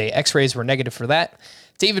Wednesday. X-rays were negative for that.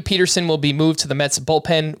 David Peterson will be moved to the Mets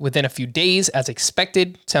bullpen within a few days as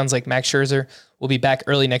expected. Sounds like Max Scherzer will be back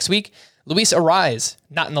early next week. Luis Arraez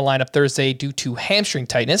not in the lineup Thursday due to hamstring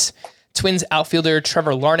tightness. Twins outfielder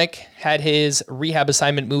Trevor Larnach had his rehab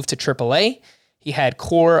assignment moved to AAA. He had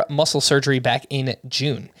core muscle surgery back in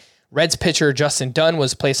June. Reds pitcher Justin Dunn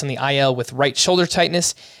was placed on the IL with right shoulder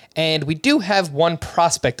tightness. And we do have one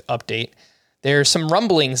prospect update. There's some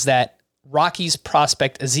rumblings that Rockies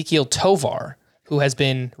prospect Ezequiel Tovar, who has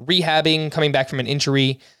been rehabbing, coming back from an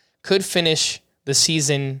injury, could finish the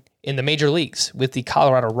season in the major leagues with the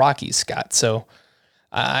Colorado Rockies, Scott. So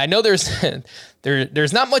I know there's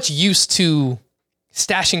there's not much use to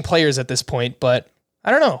stashing players at this point, but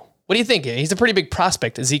I don't know. What do you think? He's a pretty big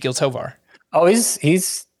prospect, Ezequiel Tovar. Oh,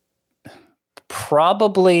 he's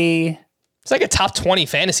probably... It's like a top 20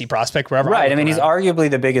 fantasy prospect wherever. Right. I mean, he's arguably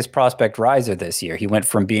the biggest prospect riser this year. He went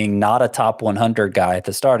from being not a top 100 guy at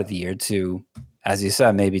the start of the year to, as you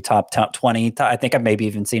said, maybe top 20. I think I've maybe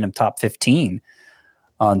even seen him top 15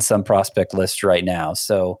 on some prospect lists right now.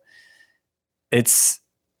 So it's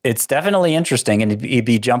definitely interesting. And he'd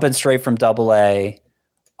be jumping straight from AA,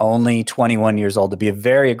 only 21 years old. To be a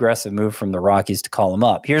very aggressive move from the Rockies to call him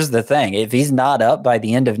up. Here's the thing. If he's not up by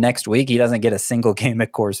the end of next week, he doesn't get a single game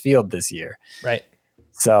at Coors Field this year. Right.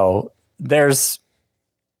 So there's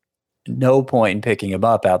no point in picking him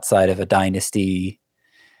up outside of a dynasty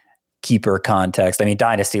keeper context. I mean,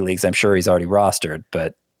 dynasty leagues, I'm sure he's already rostered,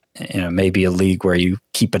 but maybe a league where you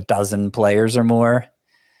keep a dozen players or more,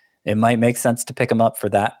 it might make sense to pick him up for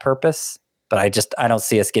that purpose. But I don't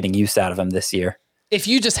see us getting use out of him this year. If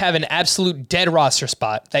you just have an absolute dead roster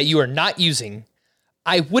spot that you are not using,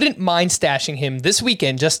 I wouldn't mind stashing him this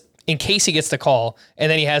weekend just in case he gets the call, and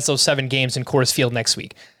then he has those 7 games in Coors Field next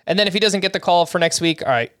week. And then if he doesn't get the call for next week, all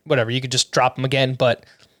right, whatever, you could just drop him again. But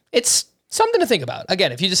it's something to think about.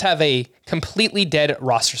 Again, if you just have a completely dead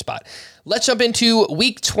roster spot. Let's jump into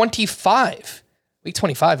week 25. Week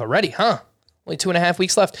 25 already, huh? Only 2.5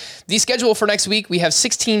 weeks left. The schedule for next week, we have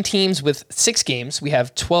 16 teams with 6 games. We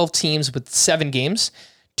have 12 teams with 7 games.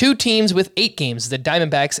 2 teams with 8 games, the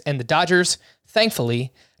Diamondbacks and the Dodgers.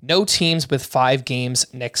 Thankfully, no teams with 5 games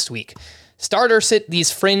next week. Start or sit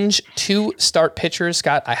these fringe 2-start pitchers.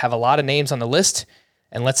 Scott, I have a lot of names on the list,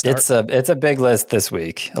 and let's start. It's a big list this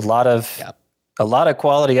week. A lot of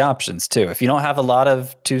quality options too. If you don't have a lot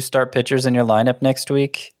of 2-start pitchers in your lineup next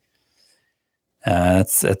week,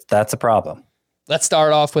 that's a problem. Let's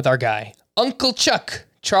start off with our guy, Uncle Chuck,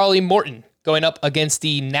 Charlie Morton, going up against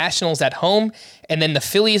the Nationals at home and then the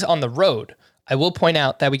Phillies on the road. I will point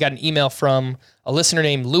out that we got an email from a listener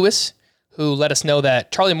named Lewis who let us know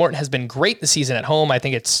that Charlie Morton has been great this season at home. I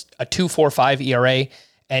think it's a 2.45 ERA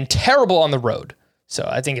and terrible on the road. So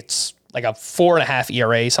I think it's like a 4.5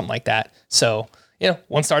 ERA, something like that. So,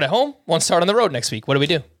 1 start at home, 1 start on the road next week. What do we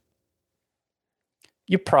do?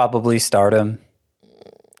 You probably start him.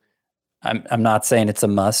 I'm not saying it's a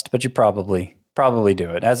must, but you probably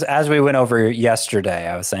do it. As we went over yesterday,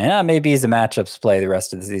 I was saying, maybe he's a matchups play the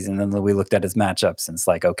rest of the season. And then we looked at his matchups and it's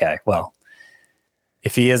like, okay, well,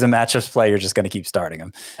 if he is a matchups play, you're just going to keep starting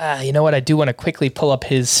him. You know what? I do want to quickly pull up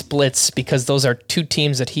his splits because those are 2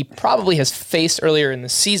 teams that he probably has faced earlier in the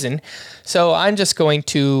season. So I'm just going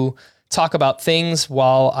to talk about things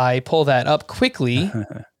while I pull that up quickly.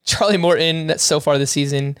 Charlie Morton so far this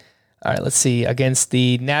season. All right, let's see. Against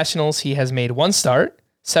the Nationals, he has made 1 start,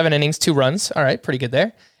 7 innings, 2 runs. All right, pretty good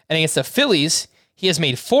there. And against the Phillies, he has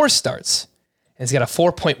made 4 starts. And he's got a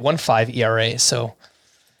 4.15 ERA. So,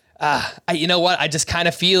 you know what? I just kind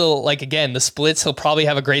of feel like, again, the splits, he'll probably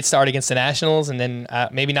have a great start against the Nationals and then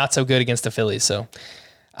maybe not so good against the Phillies. So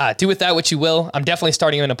do with that what you will. I'm definitely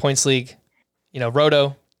starting him in a points league.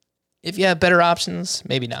 Roto, if you have better options,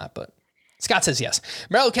 maybe not, but Scott says yes.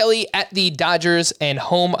 Merrill Kelly at the Dodgers and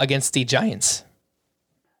home against the Giants.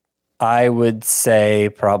 I would say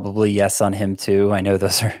probably yes on him too. I know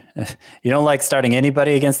those are, you don't like starting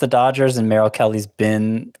anybody against the Dodgers, and Merrill Kelly's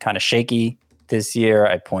been kind of shaky this year.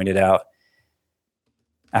 I pointed out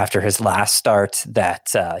after his last start that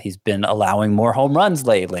he's been allowing more home runs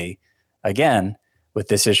lately. Again, with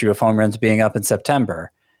this issue of home runs being up in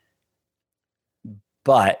September.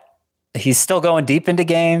 But he's still going deep into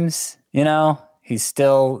games, you know? He's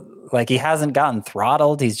still, like, he hasn't gotten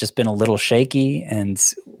throttled. He's just been a little shaky. And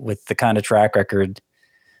with the kind of track record,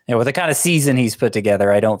 you know, with the kind of season he's put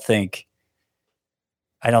together, I don't think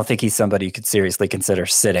he's somebody you could seriously consider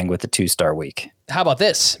sitting with a 2-star week. How about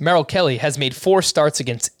this? Merrill Kelly has made 4 starts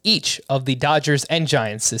against each of the Dodgers and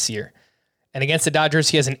Giants this year. And against the Dodgers,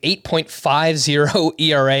 he has an 8.50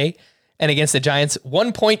 ERA. And against the Giants,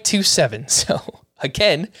 1.27. So,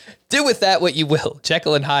 again, do with that what you will.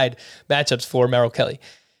 Jekyll and Hyde matchups for Merrill Kelly.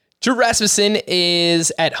 Drew Rasmussen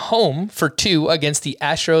is at home for 2 against the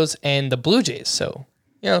Astros and the Blue Jays. So,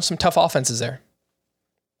 you know, some tough offenses there.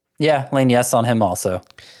 Yeah, Lane, yes on him also.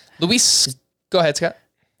 Luis, go ahead, Scott.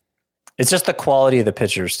 It's just the quality of the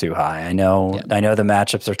pitchers too high. I know the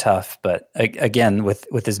matchups are tough, but again,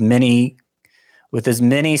 with as many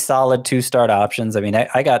solid 2-start options, I mean,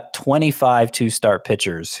 I got 25 2-start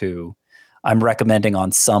pitchers who I'm recommending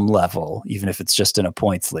on some level, even if it's just in a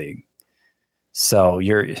points league. So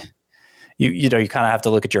you kind of have to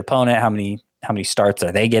look at your opponent. How many starts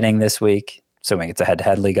are they getting this week? Assuming it's a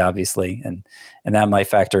head-to-head league, obviously, and that might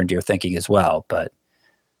factor into your thinking as well. But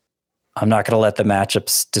I'm not going to let the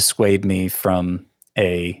matchups dissuade me from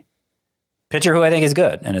a pitcher who I think is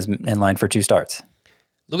good and is in line for 2 starts.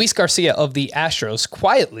 Luis Garcia of the Astros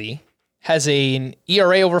quietly has an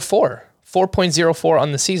ERA over 4.04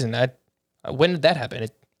 on the season. When did that happen?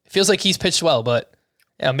 It feels like he's pitched well, but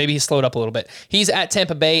maybe he's slowed up a little bit. He's at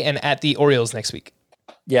Tampa Bay and at the Orioles next week.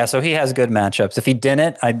 Yeah, so he has good matchups. If he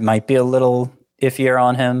didn't, I might be a little iffier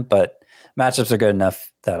on him, but matchups are good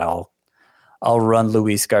enough that I'll run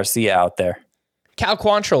Luis Garcia out there. Cal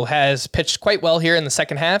Quantrill has pitched quite well here in the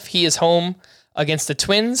second half. He is home against the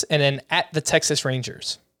Twins and then at the Texas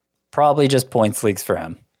Rangers. Probably just points leagues for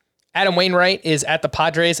him. Adam Wainwright is at the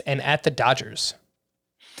Padres and at the Dodgers.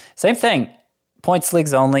 Same thing. Points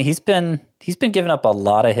leagues only. He's been giving up a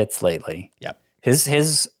lot of hits lately. Yep.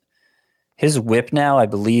 His whip now, I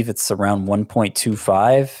believe it's around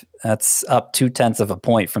 1.25. That's up 0.2 of a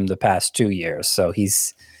point from the past 2 years. So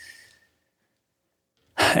he's,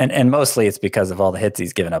 and mostly it's because of all the hits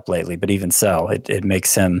he's given up lately. But even so, it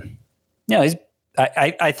makes him, you know,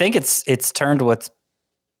 I think it's turned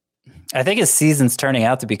I think his season's turning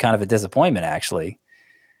out to be kind of a disappointment, actually.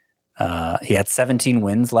 He had 17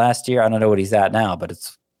 wins last year. I don't know what he's at now, but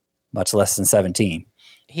it's much less than 17.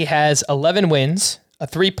 He has 11 wins, a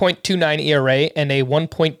 3.29 ERA, and a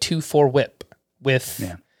 1.24 whip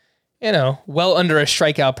with, well under a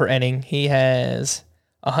strikeout per inning. He has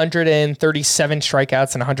 137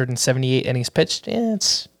 strikeouts and 178 innings pitched. Yeah,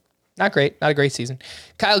 it's not great. Not a great season.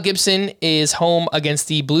 Kyle Gibson is home against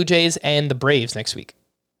the Blue Jays and the Braves next week.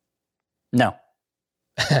 No.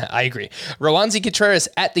 I agree. Roansy Contreras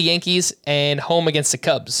at the Yankees and home against the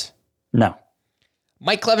Cubs. No.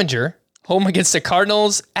 Mike Clevenger, home against the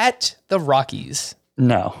Cardinals at the Rockies.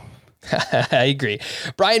 No. I agree.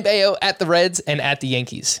 Brian Bayo at the Reds and at the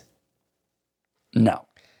Yankees. No.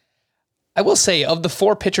 I will say, of the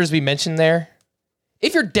 4 pitchers we mentioned there,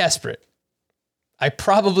 if you're desperate, I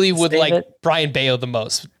probably would Brian Bayo the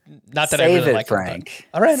most. Not that I really like Frank. him.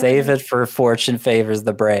 All right. Save it for Fortune Favors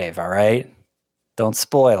the Brave, all right? Don't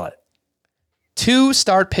spoil it. 2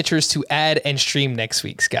 start pitchers to add and stream next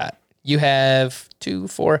week, Scott. You have 2,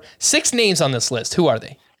 4, 6 names on this list. Who are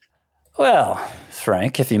they? Well,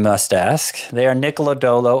 Frank, if you must ask, they are Nick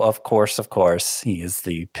Lodolo, of course. He is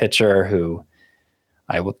the pitcher who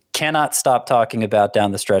cannot stop talking about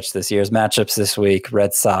down the stretch this year's matchups this week.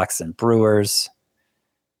 Red Sox and Brewers.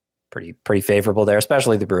 Pretty favorable there,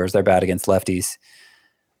 especially the Brewers. They're bad against lefties.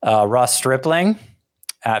 Ross Stripling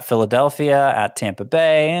at Philadelphia, at Tampa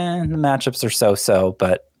Bay. And the matchups are so-so,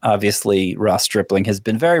 but obviously Ross Stripling has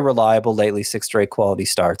been very reliable lately, 6 straight quality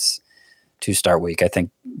starts. 2-start week. I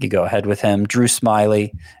think you go ahead with him. Drew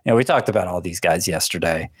Smiley. We talked about all these guys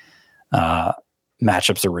yesterday.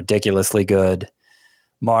 Matchups are ridiculously good.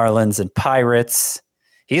 Marlins and Pirates.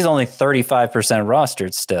 He's only 35%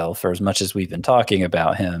 rostered still for as much as we've been talking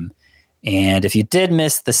about him. And if you did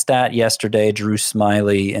miss the stat yesterday, Drew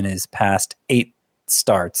Smiley in his past 8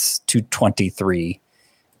 starts, 2.23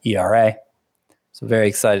 ERA. So very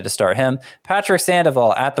excited to start him. Patrick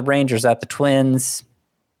Sandoval at the Rangers, at the Twins.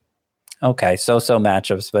 okay, so-so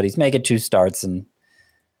matchups, but he's making 2 starts and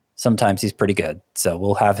sometimes he's pretty good. So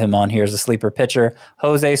we'll have him on here as a sleeper pitcher.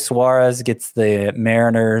 Jose Suarez gets the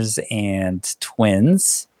Mariners and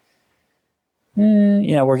Twins.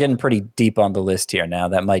 We're getting pretty deep on the list here now.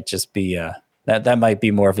 That might just be that might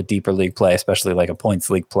be more of a deeper league play, especially like a points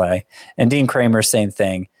league play. And Dean Kramer, same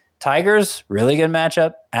thing. Tigers, really good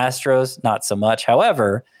matchup. Astros, not so much.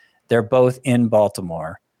 However, they're both in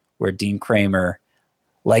Baltimore, where Dean Kramer,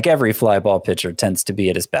 like every fly ball pitcher, tends to be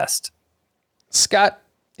at his best. Scott,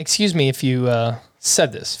 excuse me if you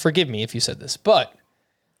said this. Forgive me if you said this, but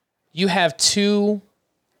you have 2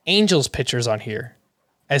 Angels pitchers on here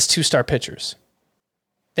as 2-star pitchers.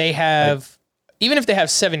 They have, even if they have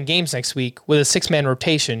 7 games next week with a 6-man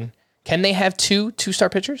rotation, can they have 2-star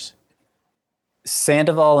pitchers?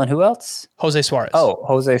 Sandoval and who else? Jose Suarez. Oh,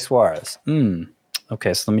 Jose Suarez.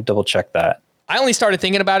 Okay, so let me double check that. I only started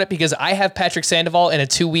thinking about it because I have Patrick Sandoval in a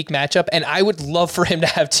 2-week matchup, and I would love for him to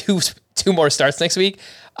have two more starts next week.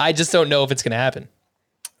 I just don't know if it's going to happen.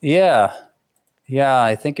 Yeah,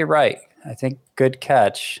 I think you're right. I think good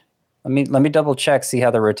catch. Let me double check, see how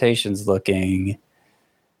the rotation's looking.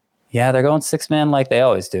 Yeah, they're going 6-man like they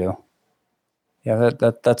always do. Yeah,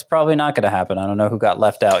 that's probably not going to happen. I don't know who got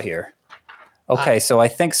left out here. Okay, so I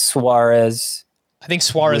think Suarez. I think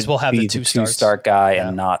Suarez will have the 2 starts. 2-start guy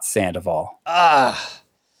and not Sandoval.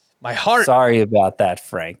 My heart. Sorry about that,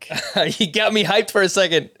 Frank. You got me hyped for a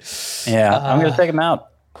second. Yeah, I'm going to take him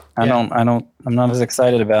out. I'm not as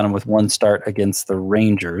excited about him with 1 start against the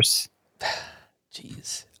Rangers.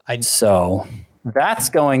 Jeez. So that's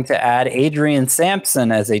going to add Adrian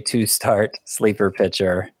Sampson as a 2-start sleeper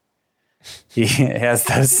pitcher. He has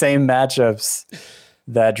those same matchups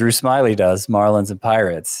that Drew Smiley does, Marlins and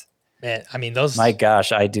Pirates. Man, I mean those. My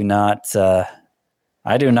gosh, I do not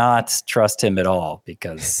trust him at all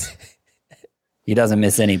because he doesn't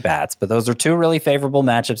miss any bats. But those are 2 really favorable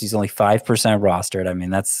matchups. He's only 5% rostered. I mean,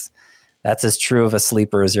 that's as true of a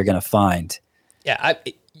sleeper as you're going to find. Yeah,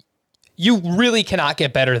 you really cannot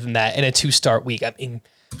get better than that in a 2-start week. I mean,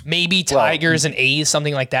 maybe Tigers and A's,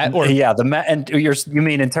 something like that. Or yeah, and you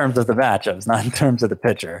mean in terms of the matchups, not in terms of the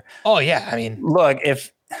pitcher. Oh yeah, I mean, look,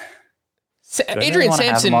 if Adrian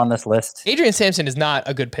Sampson on this list, Adrian Sampson is not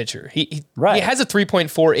a good pitcher. He right. He has a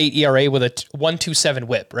 3.48 ERA with a 1.27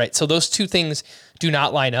 WHIP. Right, so those 2 things do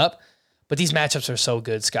not line up. But these matchups are so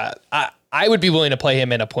good, Scott. I would be willing to play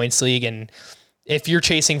him in a points league, and if you're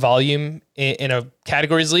chasing volume in a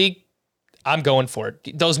categories league, I'm going for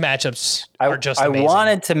it. Those matchups are just amazing. I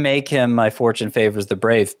wanted to make him my Fortune Favors the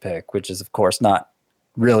Brave pick, which is, of course, not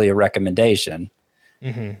really a recommendation.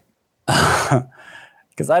 Because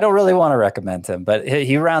I don't really want to recommend him. But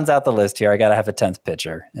he rounds out the list here. I got to have a 10th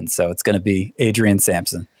pitcher. And so it's going to be Adrian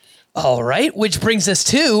Sampson. All right, which brings us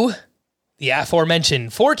to the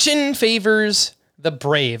aforementioned Fortune Favors the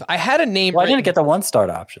Brave. I had a name. Well, I didn't get the 1-start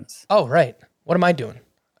options. Oh, right. What am I doing?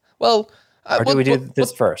 Well... or do we do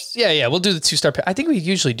this first? Yeah, we'll do the 2-star pick. I think we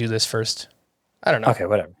usually do this first. I don't know. Okay,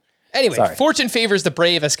 whatever. Anyway, Sorry. Fortune Favors the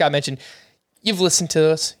Brave, as Scott mentioned. You've listened to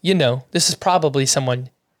us. You know, this is probably someone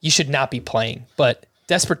you should not be playing, but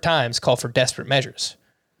desperate times call for desperate measures.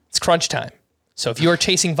 It's crunch time. So if you are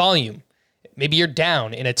chasing volume, maybe you're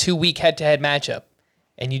down in a 2-week head-to-head matchup,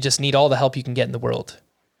 and you just need all the help you can get in the world.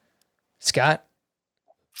 Scott,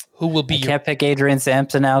 who will be I can't pick Adrian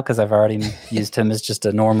Sampson now because I've already used him as just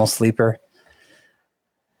a normal sleeper.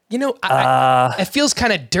 You know, it feels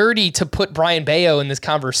kind of dirty to put Brian Bayo in this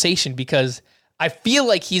conversation because I feel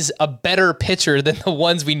like he's a better pitcher than the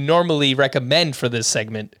ones we normally recommend for this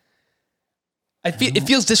segment. It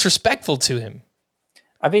feels disrespectful to him.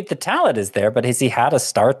 I mean, the talent is there, but has he had a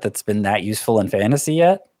start that's been that useful in fantasy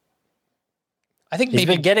yet? I think he's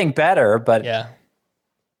been getting better, but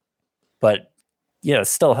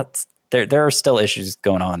still there are still issues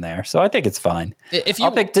going on there. So I think it's fine.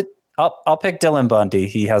 I'll pick Dylan Bundy.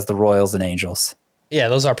 He has the Royals and Angels. Yeah,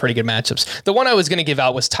 those are pretty good matchups. The one I was going to give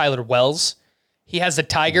out was Tyler Wells. He has the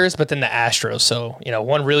Tigers, but then the Astros. So,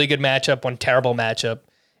 one really good matchup, one terrible matchup.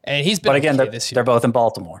 And he's been this year. They're both in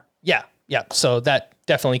Baltimore. Yeah. So that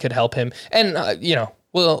definitely could help him. And,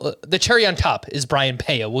 the cherry on top is Brian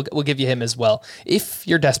Bayo. We'll give you him as well if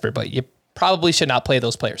you're desperate, but you probably should not play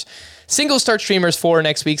those players. Single start streamers for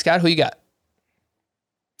next week. Scott, who you got?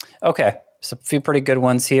 Okay. So a few pretty good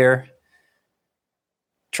ones here.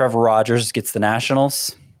 Trevor Rogers gets the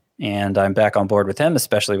Nationals, and I'm back on board with him,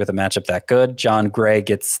 especially with a matchup that good. John Gray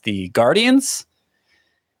gets the Guardians,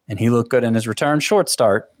 and he looked good in his return. Short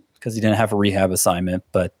start because he didn't have a rehab assignment,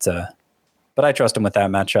 but I trust him with that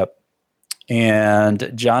matchup.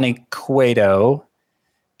 And Johnny Cueto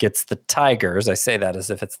gets the Tigers. I say that as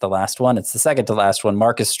if it's the last one. It's the second to last one.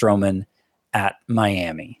 Marcus Stroman at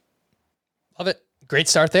Miami. Love it. Great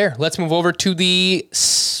start there. Let's move over to the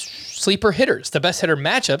sleeper hitters. The best hitter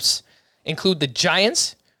matchups include the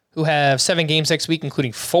Giants, who have 7 games next week,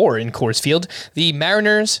 including 4 in Coors Field, the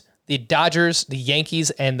Mariners, the Dodgers, the Yankees,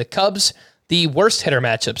 and the Cubs. The worst hitter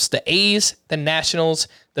matchups, the A's, the Nationals,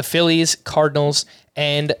 the Phillies, Cardinals,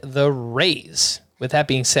 and the Rays. With that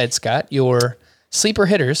being said, Scott, your sleeper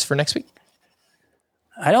hitters for next week.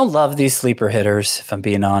 I don't love these sleeper hitters, if I'm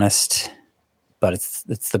being honest, but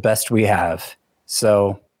it's the best we have.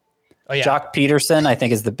 So Jock Peterson, I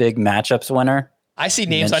think, is the big matchups winner. I see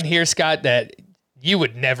names on here, Scott, that you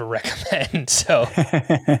would never recommend. So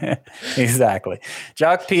exactly.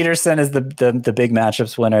 Jock Peterson is the big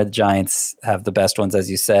matchups winner. The Giants have the best ones,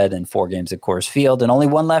 as you said, in 4 games at Coors Field and only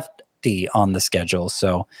 1 lefty on the schedule.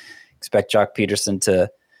 So expect Jock Peterson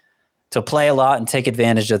to play a lot and take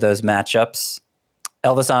advantage of those matchups.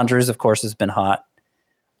 Elvis Andrus, of course, has been hot.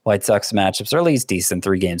 White Sox matchups are at least decent.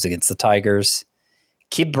 3 games against the Tigers.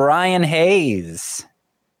 Keep Brian Hayes.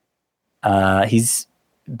 He's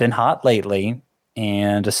been hot lately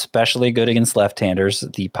and especially good against left-handers.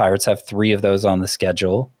 The Pirates have 3 of those on the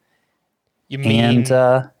schedule. You mean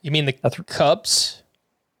the Cubs?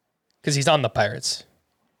 Because he's on the Pirates.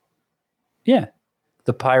 Yeah.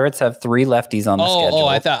 The Pirates have 3 lefties on the schedule. Oh,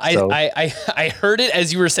 I thought I heard it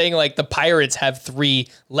as you were saying, like the Pirates have 3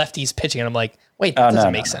 lefties pitching, and I'm like, wait, that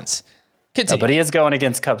doesn't make sense. Continue. No, but he is going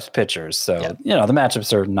against Cubs pitchers, so the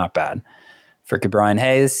matchups are not bad for Brian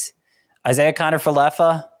Hayes. Isaiah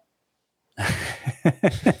Kiner-Falefa.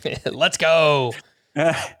 Let's go.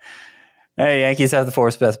 Hey, Yankees have the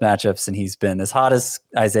 4th best matchups, and he's been as hot as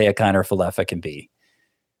Isaiah Kiner-Falefa can be.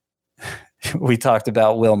 We talked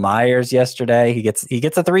about Will Myers yesterday. He gets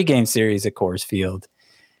a 3-game series at Coors Field,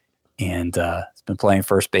 and has been playing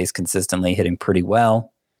first base consistently, hitting pretty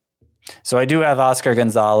well. So I do have Oscar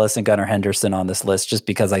Gonzalez and Gunnar Henderson on this list just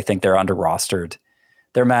because I think they're under-rostered.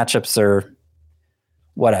 Their matchups are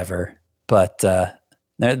whatever, but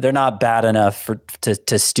they're not bad enough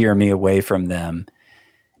to steer me away from them.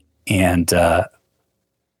 And they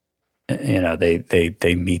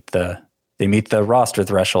meet the roster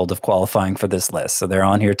threshold of qualifying for this list, so they're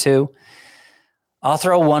on here too. I'll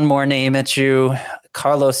throw one more name at you,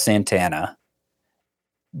 Carlos Santana.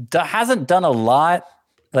 Hasn't done a lot.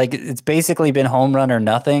 Like, it's basically been home run or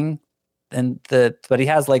nothing, but he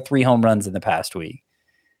has like 3 home runs in the past week,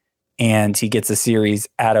 and he gets a series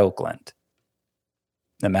at Oakland.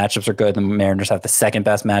 The matchups are good. The Mariners have the 2nd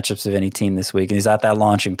best matchups of any team this week, and he's at that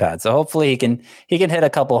launching pad. So hopefully he can hit a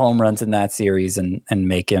couple home runs in that series and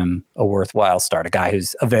make him a worthwhile start. A guy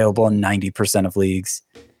who's available in 90% of leagues.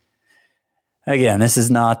 Again, this is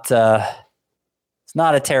not it's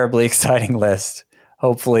not a terribly exciting list.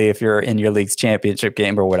 Hopefully, if you're in your league's championship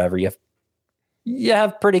game or whatever, you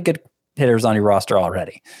have pretty good hitters on your roster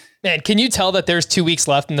already. Man, can you tell that there's 2 weeks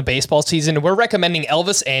left in the baseball season? We're recommending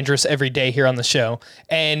Elvis Andrus every day here on the show.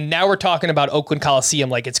 And now we're talking about Oakland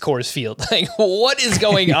Coliseum like it's Coors Field. Like, what is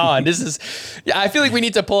going on? I feel like we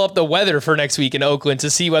need to pull up the weather for next week in Oakland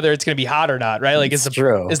to see whether it's going to be hot or not, right? Like, is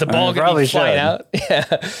the ball going to be flying out? Yeah.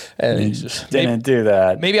 Didn't do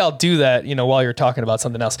that. Maybe I'll do that, while you're talking about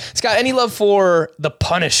something else. Scott, any love for the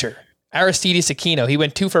Punisher? Aristides Aquino, he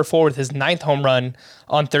went 2 for 4 with his 9th home run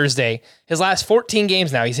on Thursday. His last 14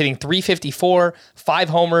 games now, he's hitting .354, 5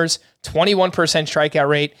 homers, 21% strikeout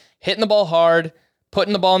rate, hitting the ball hard,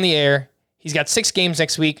 putting the ball in the air. He's got 6 games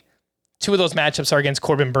next week. 2 of those matchups are against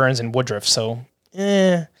Corbin Burns and Woodruff, so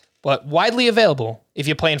but widely available if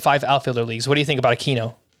you play in 5 outfielder leagues. What do you think about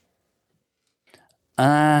Aquino?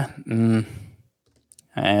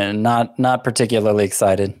 Not particularly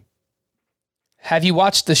excited. Have you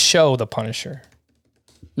watched the show, The Punisher?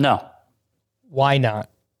 No. Why not?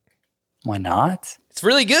 Why not? It's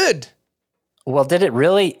really good. Well, did it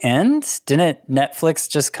really end? Didn't Netflix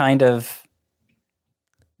just kind of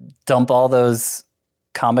dump all those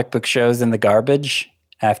comic book shows in the garbage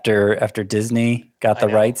after Disney got the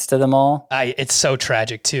rights to them all? It's so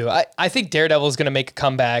tragic, too. I think Daredevil is going to make a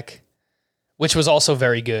comeback, which was also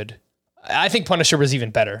very good. I think Punisher was even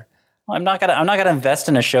better. I'm not gonna invest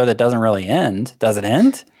in a show that doesn't really end. Does it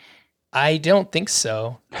end? I don't think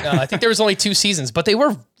so. No, I think there was only 2 seasons, but they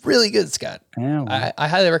were really good, Scott. Yeah, well. I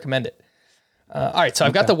highly recommend it. All right, so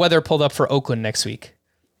I've got the weather pulled up for Oakland next week.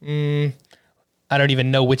 I don't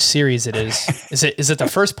even know which series it is. Is it the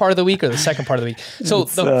first part of the week or the second part of the week? So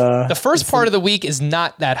the first part of the week is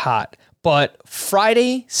not that hot, but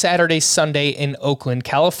Friday, Saturday, Sunday in Oakland,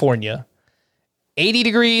 California, 80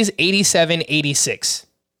 degrees, 87, 86.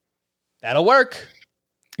 That'll work.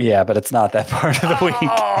 Yeah, but it's not that part of the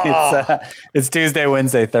week. It's Tuesday,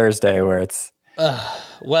 Wednesday, Thursday, where it's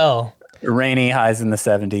Well, rainy, highs in the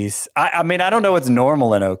 70s. I mean, I don't know what's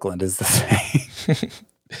normal in Oakland is the thing.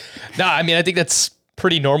 no, I mean, I think that's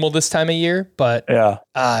pretty normal this time of year, but Yeah.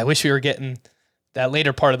 I wish we were getting that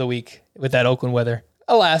later part of the week with that Oakland weather.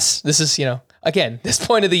 Alas, this is, again, this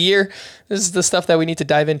point of the year, this is the stuff that we need to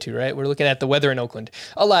dive into, right? We're looking at the weather in Oakland.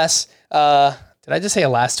 Alas, did I just say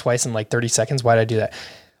alas twice in like 30 seconds? Why did I do that?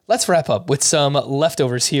 Let's wrap up with some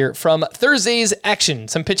leftovers here from Thursday's action.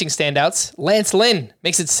 Some pitching standouts. Lance Lynn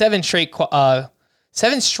makes it seven straight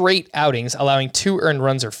outings, allowing 2 earned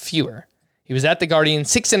runs or fewer. He was at the Guardian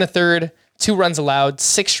 6 1/3, 2 runs allowed,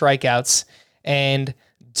 6 strikeouts, and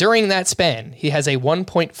during that span, he has a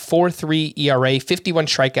 1.43 ERA, 51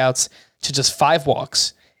 strikeouts to just 5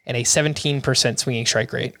 walks, and a 17% swinging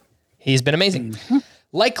strike rate. He's been amazing.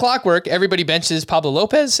 Like clockwork, everybody benches Pablo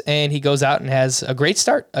Lopez, and he goes out and has a great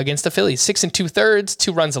start against the Phillies. 6 2/3,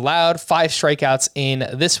 2 runs allowed, 5 strikeouts in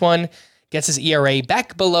this one. Gets his ERA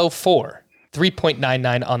back below 4,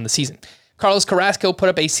 3.99 on the season. Carlos Carrasco put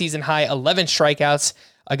up a season-high 11 strikeouts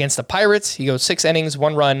against the Pirates. He goes 6 innings,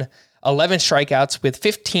 1 run, 11 strikeouts with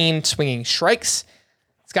 15 swinging strikes.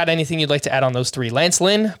 Scott, anything you'd like to add on those 3? Lance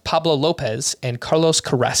Lynn, Pablo Lopez, and Carlos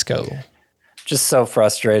Carrasco. Just so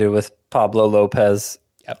frustrated with Pablo Lopez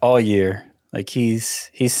all year. Like he's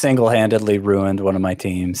single-handedly ruined one of my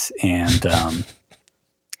teams, and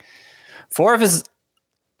 4 of his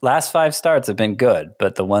last 5 starts have been good,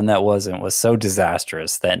 but the one that wasn't was so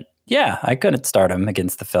disastrous that I couldn't start him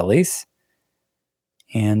against the Phillies,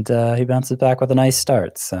 and he bounces back with a nice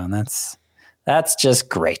start. So that's just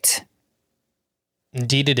great.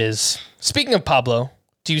 Indeed, it is. Speaking of Pablo,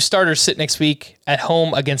 do you start or sit next week at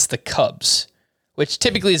home against the Cubs, which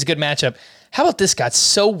typically is a good matchup? How about this got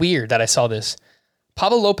so weird that I saw this?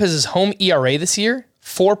 Pablo Lopez's home ERA this year,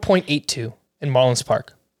 4.82 in Marlins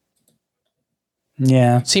Park.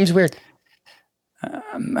 Yeah. Seems weird.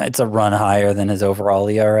 It's a run higher than his overall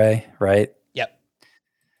ERA, right? Yep.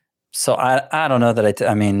 So I don't know that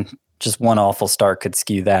I mean, just one awful start could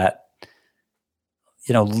skew that.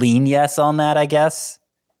 Lean yes on that, I guess.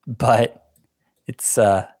 But it's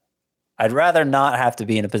I'd rather not have to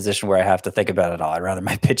be in a position where I have to think about it all. I'd rather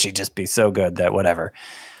my pitching just be so good that whatever.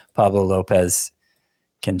 Pablo Lopez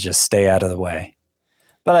can just stay out of the way.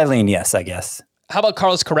 But I lean yes, I guess. How about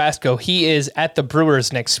Carlos Carrasco? He is at the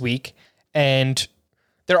Brewers next week, and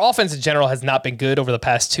their offense in general has not been good over the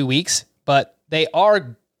past 2 weeks, but they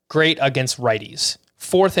are great against righties.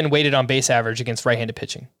 4th in weighted on base average against right-handed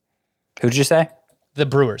pitching. Who'd you say? The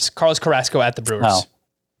Brewers. Carlos Carrasco at the Brewers. Oh.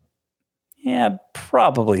 Yeah,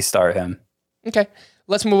 probably start him. Okay.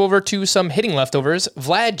 Let's move over to some hitting leftovers.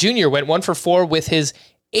 Vlad Jr. went 1 for 4 with his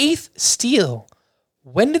 8th steal.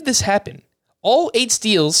 When did this happen? All 8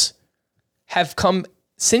 steals have come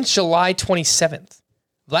since July 27th.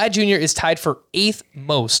 Vlad Jr. is tied for 8th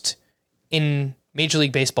most in Major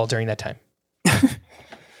League Baseball during that time.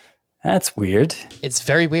 That's weird. It's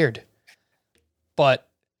very weird. But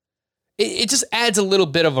it just adds a little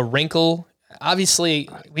bit of a wrinkle. Obviously,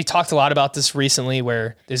 we talked a lot about this recently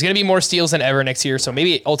where there's going to be more steals than ever next year, so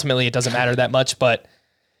maybe ultimately it doesn't matter that much, but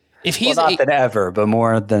if he's not than ever, but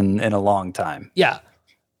more than in a long time. Yeah.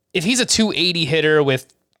 If he's a 280 hitter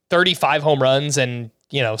with 35 home runs and,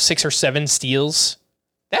 6 or 7 steals,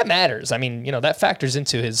 that matters. I mean, that factors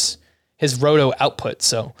into his roto output.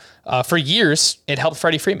 So for years, it helped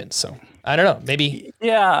Freddie Freeman. So I don't know, maybe.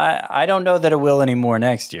 Yeah, I don't know that it will anymore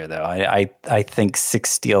next year, though. I think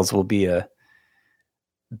 6 steals will be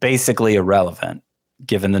basically irrelevant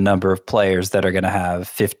given the number of players that are going to have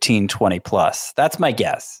 15, 20 plus. That's my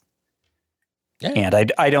guess. Yeah.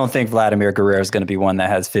 And I don't think Vladimir Guerrero is going to be one that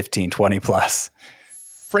has 15, 20 plus.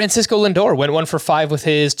 Francisco Lindor went 1 for 5 with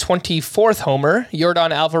his 24th homer.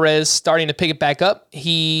 Yordan Alvarez starting to pick it back up.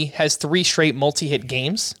 He has 3 straight multi-hit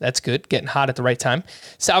games. That's good. Getting hot at the right time.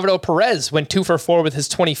 Salvador Perez went 2 for 4 with his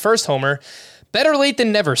 21st homer. Better late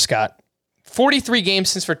than never, Scott. 43 games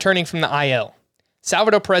since returning from the IL.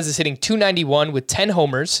 Salvador Perez is hitting .291 with 10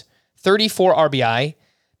 homers, 34 RBI,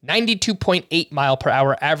 92.8 mile per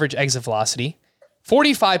hour average exit velocity,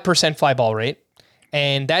 45% fly ball rate,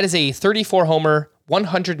 and that is a 34 homer,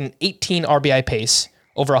 118 RBI pace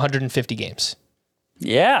over 150 games.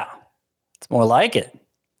 Yeah, it's more like it.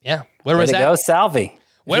 Yeah, where was that? Go, Salvi.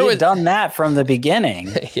 If he'd done that from the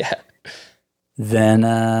beginning, yeah, then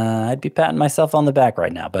I'd be patting myself on the back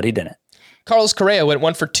right now, but he didn't. Carlos Correa went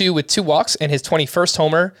 1 for 2 with 2 walks and his 21st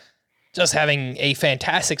homer. Just having a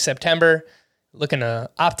fantastic September. Looking to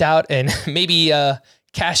opt out and maybe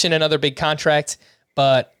cash in another big contract.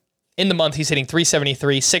 But In the month, he's hitting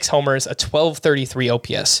 .373, 6 homers, a 1233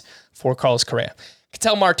 OPS for Carlos Correa.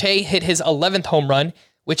 Ketel Marte hit his 11th home run,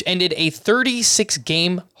 which ended a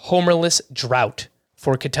 36-game homerless drought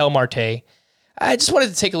for Ketel Marte. I just wanted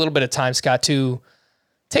to take a little bit of time, Scott, to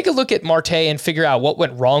take a look at Marte and figure out what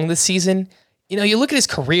went wrong this season. You know, you look at his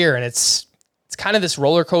career, and it's kind of this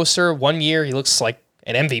roller coaster. One year, he looks like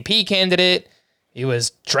an MVP candidate. He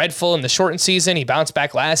was dreadful in the shortened season. He bounced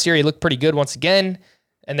back last year. He looked pretty good once again.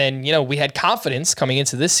 And then, you know, we had confidence coming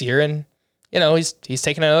into this year, and, you know, he's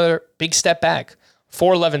taken another big step back.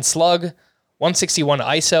 411 slug, 161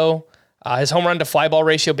 ISO. His home run to fly ball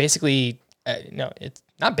ratio basically, it's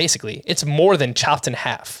not basically, it's more than chopped in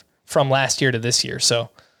half from last year to this year. So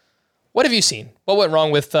what have you seen? What went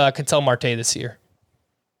wrong with Ketel Marte this year?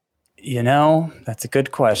 You know, that's a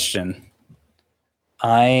good question.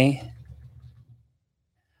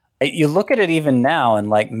 You look at it even now, and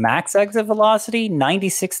like max exit velocity,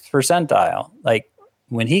 96th percentile. Like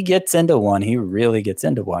when he gets into one, he really gets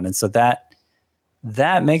into one. And so that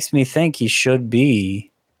makes me think he should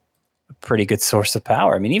be a pretty good source of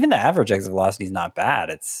power. I mean, even the average exit velocity is not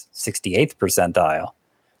bad. It's 68th percentile.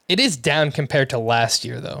 It is down compared to last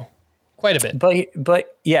year, though. Quite a bit.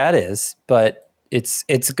 But yeah, it is. But it's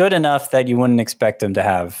good enough that you wouldn't expect him to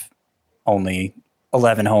have only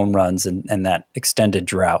 11 home runs and that extended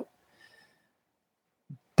drought.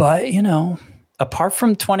 But, you know, apart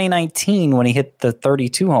from 2019 when he hit the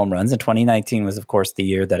 32 home runs, and 2019 was, of course, the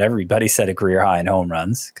year that everybody set a career high in home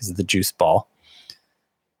runs because of the juice ball,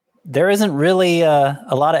 there isn't really a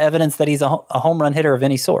lot of evidence that he's a home run hitter of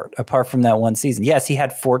any sort, apart from that one season. Yes, he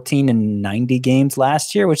had 14 in 90 games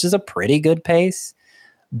last year, which is a pretty good pace,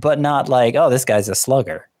 but not like, oh, this guy's a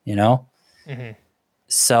slugger, you know? Mm-hmm.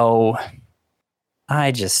 So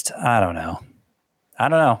I don't know.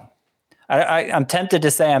 I'm tempted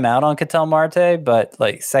to say I'm out on Ketel Marte, but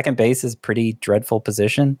like second base is a pretty dreadful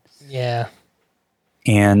position. Yeah.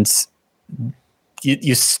 And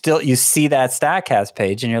you see that StatCast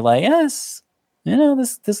page and you're like, yes, you know,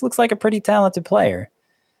 this looks like a pretty talented player.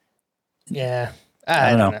 Yeah.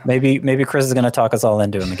 I don't know. Maybe Chris is going to talk us all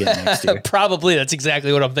into him again next year. Probably. That's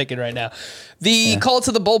exactly what I'm thinking right now. The call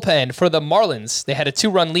to the bullpen for the Marlins. They had a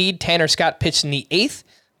 2-run lead. Tanner Scott pitched in the 8th.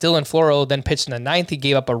 Dylan Floro then pitched in the 9th. He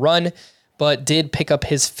gave up a run, but did pick up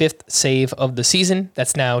his 5th save of the season.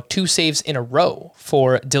 That's now 2 saves in a row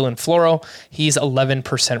for Dylan Floro. He's 11%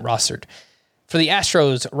 rostered. For the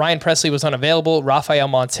Astros, Ryan Presley was unavailable. Rafael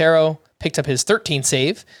Montero picked up his 13th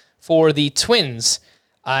save. For the Twins,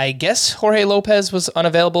 I guess Jorge Lopez was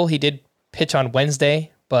unavailable. He did pitch on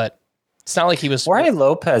Wednesday, but it's not like he was... Jorge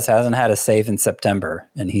Lopez hasn't had a save in September,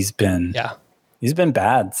 and he's been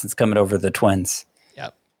bad since coming over the Twins.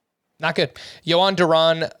 Yeah, not good. Yohan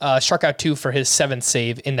Duran struck out 2 for his 7th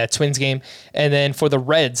save in that Twins game. And then for the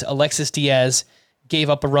Reds, Alexis Diaz gave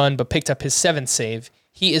up a run, but picked up his 7th save.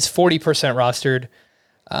 He is 40% rostered.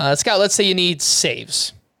 Scott, let's say you need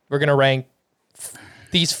saves. We're going to rank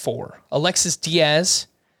these 4. Alexis Diaz,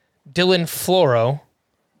 Dylan Floro,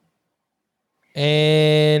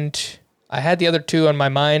 and I had the other 2 on my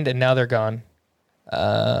mind, and now they're gone.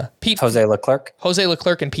 Jose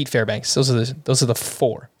Leclerc and Pete Fairbanks. Those are the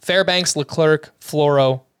 4. Fairbanks, Leclerc,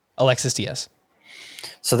 Floro, Alexis Diaz.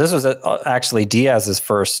 So this was actually Diaz's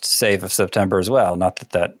first save of September as well. Not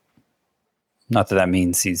that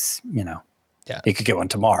means he's, you know, he could get one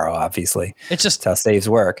tomorrow, obviously. It's just that's how saves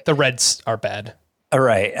work. The Reds are bad. All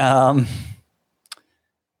right.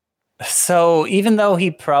 So even though he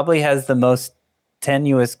probably has the most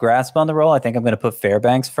tenuous grasp on the role, I think I'm going to put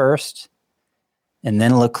Fairbanks first, and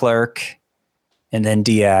then Leclerc, and then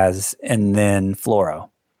Diaz, and then Floro.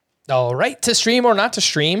 All right. To stream or not to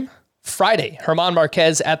stream, Friday, German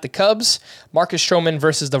Marquez at the Cubs, Marcus Stroman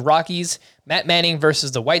versus the Rockies, Matt Manning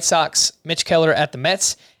versus the White Sox, Mitch Keller at the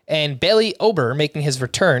Mets, and Bailey Ober making his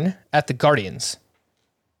return at the Guardians.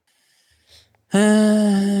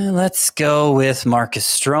 Let's go with Marcus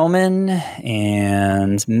Stroman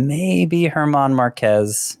and maybe German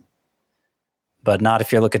Marquez, but not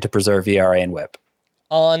if you're looking to preserve ERA and WHIP.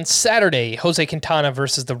 On Saturday, Jose Quintana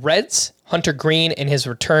versus the Reds, Hunter Green in his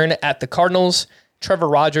return at the Cardinals, Trevor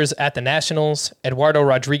Rogers at the Nationals, Eduardo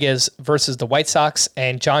Rodriguez versus the White Sox,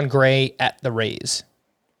 and John Gray at the Rays.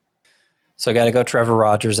 So I got to go Trevor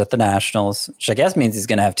Rogers at the Nationals, which I guess means he's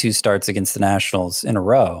going to have 2 starts against the Nationals in a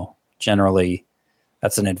row. Generally,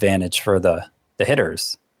 that's an advantage for the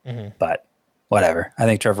hitters, but whatever. I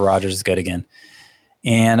think Trevor Rogers is good again.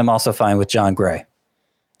 And I'm also fine with John Gray.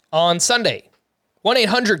 On Sunday,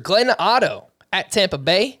 1-800-GLEN Otto at Tampa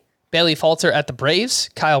Bay, Bailey Falter at the Braves,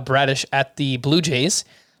 Kyle Bradish at the Blue Jays,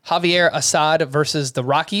 Javier Assad versus the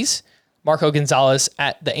Rockies, Marco Gonzalez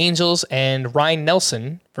at the Angels, and Ryan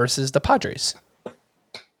Nelson versus the Padres.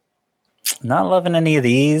 Not loving any of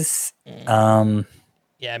these.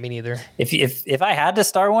 Yeah, me neither. If I had to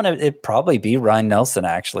start one, it'd probably be Ryan Nelson,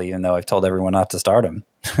 actually, even though I've told everyone not to start him,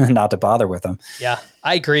 not to bother with him. Yeah,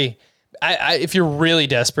 I agree. If you're really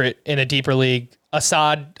desperate in a deeper league,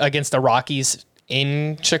 Assad against the Rockies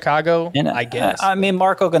in Chicago, I guess. I mean,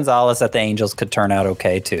 Marco Gonzalez at the Angels could turn out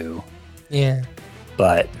okay, too. Yeah.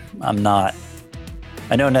 But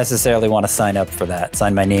I don't necessarily want to sign up for that.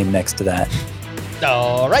 Sign my name next to that.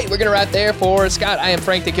 All right, we're going to wrap there for Scott. I am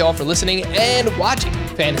Frank. Thank you all for listening and watching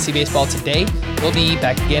Fantasy Baseball today. We'll be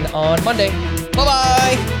back again on Monday.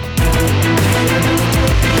 Bye-bye.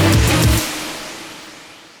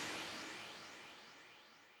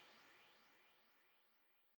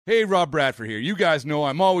 Hey, Rob Bradford here. You guys know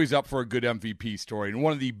I'm always up for a good MVP story, and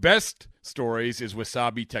one of the best stories is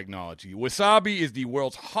Wasabi Technology. Wasabi is the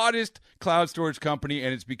world's hottest cloud storage company,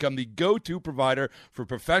 and it's become the go-to provider for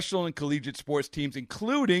professional and collegiate sports teams,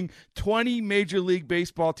 including 20 Major League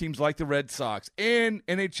Baseball teams like the Red Sox and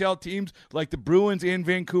NHL teams like the Bruins and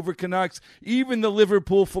Vancouver Canucks. Even the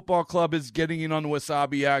Liverpool Football Club is getting in on the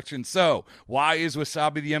Wasabi action. So, why is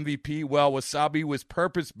Wasabi the MVP? Well, Wasabi was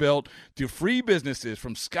purpose-built to free businesses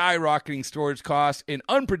from skyrocketing storage costs and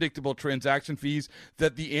unpredictable transaction fees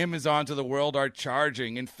that the Amazons of the world are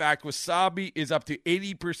charging. In fact, Wasabi is up to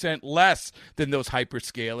 80% less than those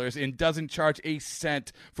hyperscalers and doesn't charge a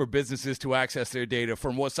cent for businesses to access their data.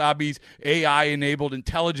 From Wasabi's AI-enabled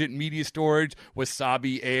intelligent media storage,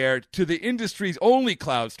 Wasabi Air, to the industry's only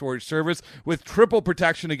cloud storage service with triple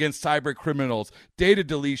protection against cyber criminals, data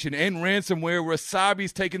deletion, and ransomware,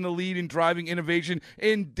 Wasabi's taken the lead in driving innovation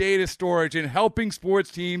in data storage and helping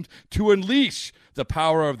sports teams to unleash the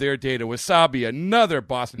power of their data. Wasabi, another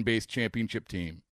Boston-based championship team.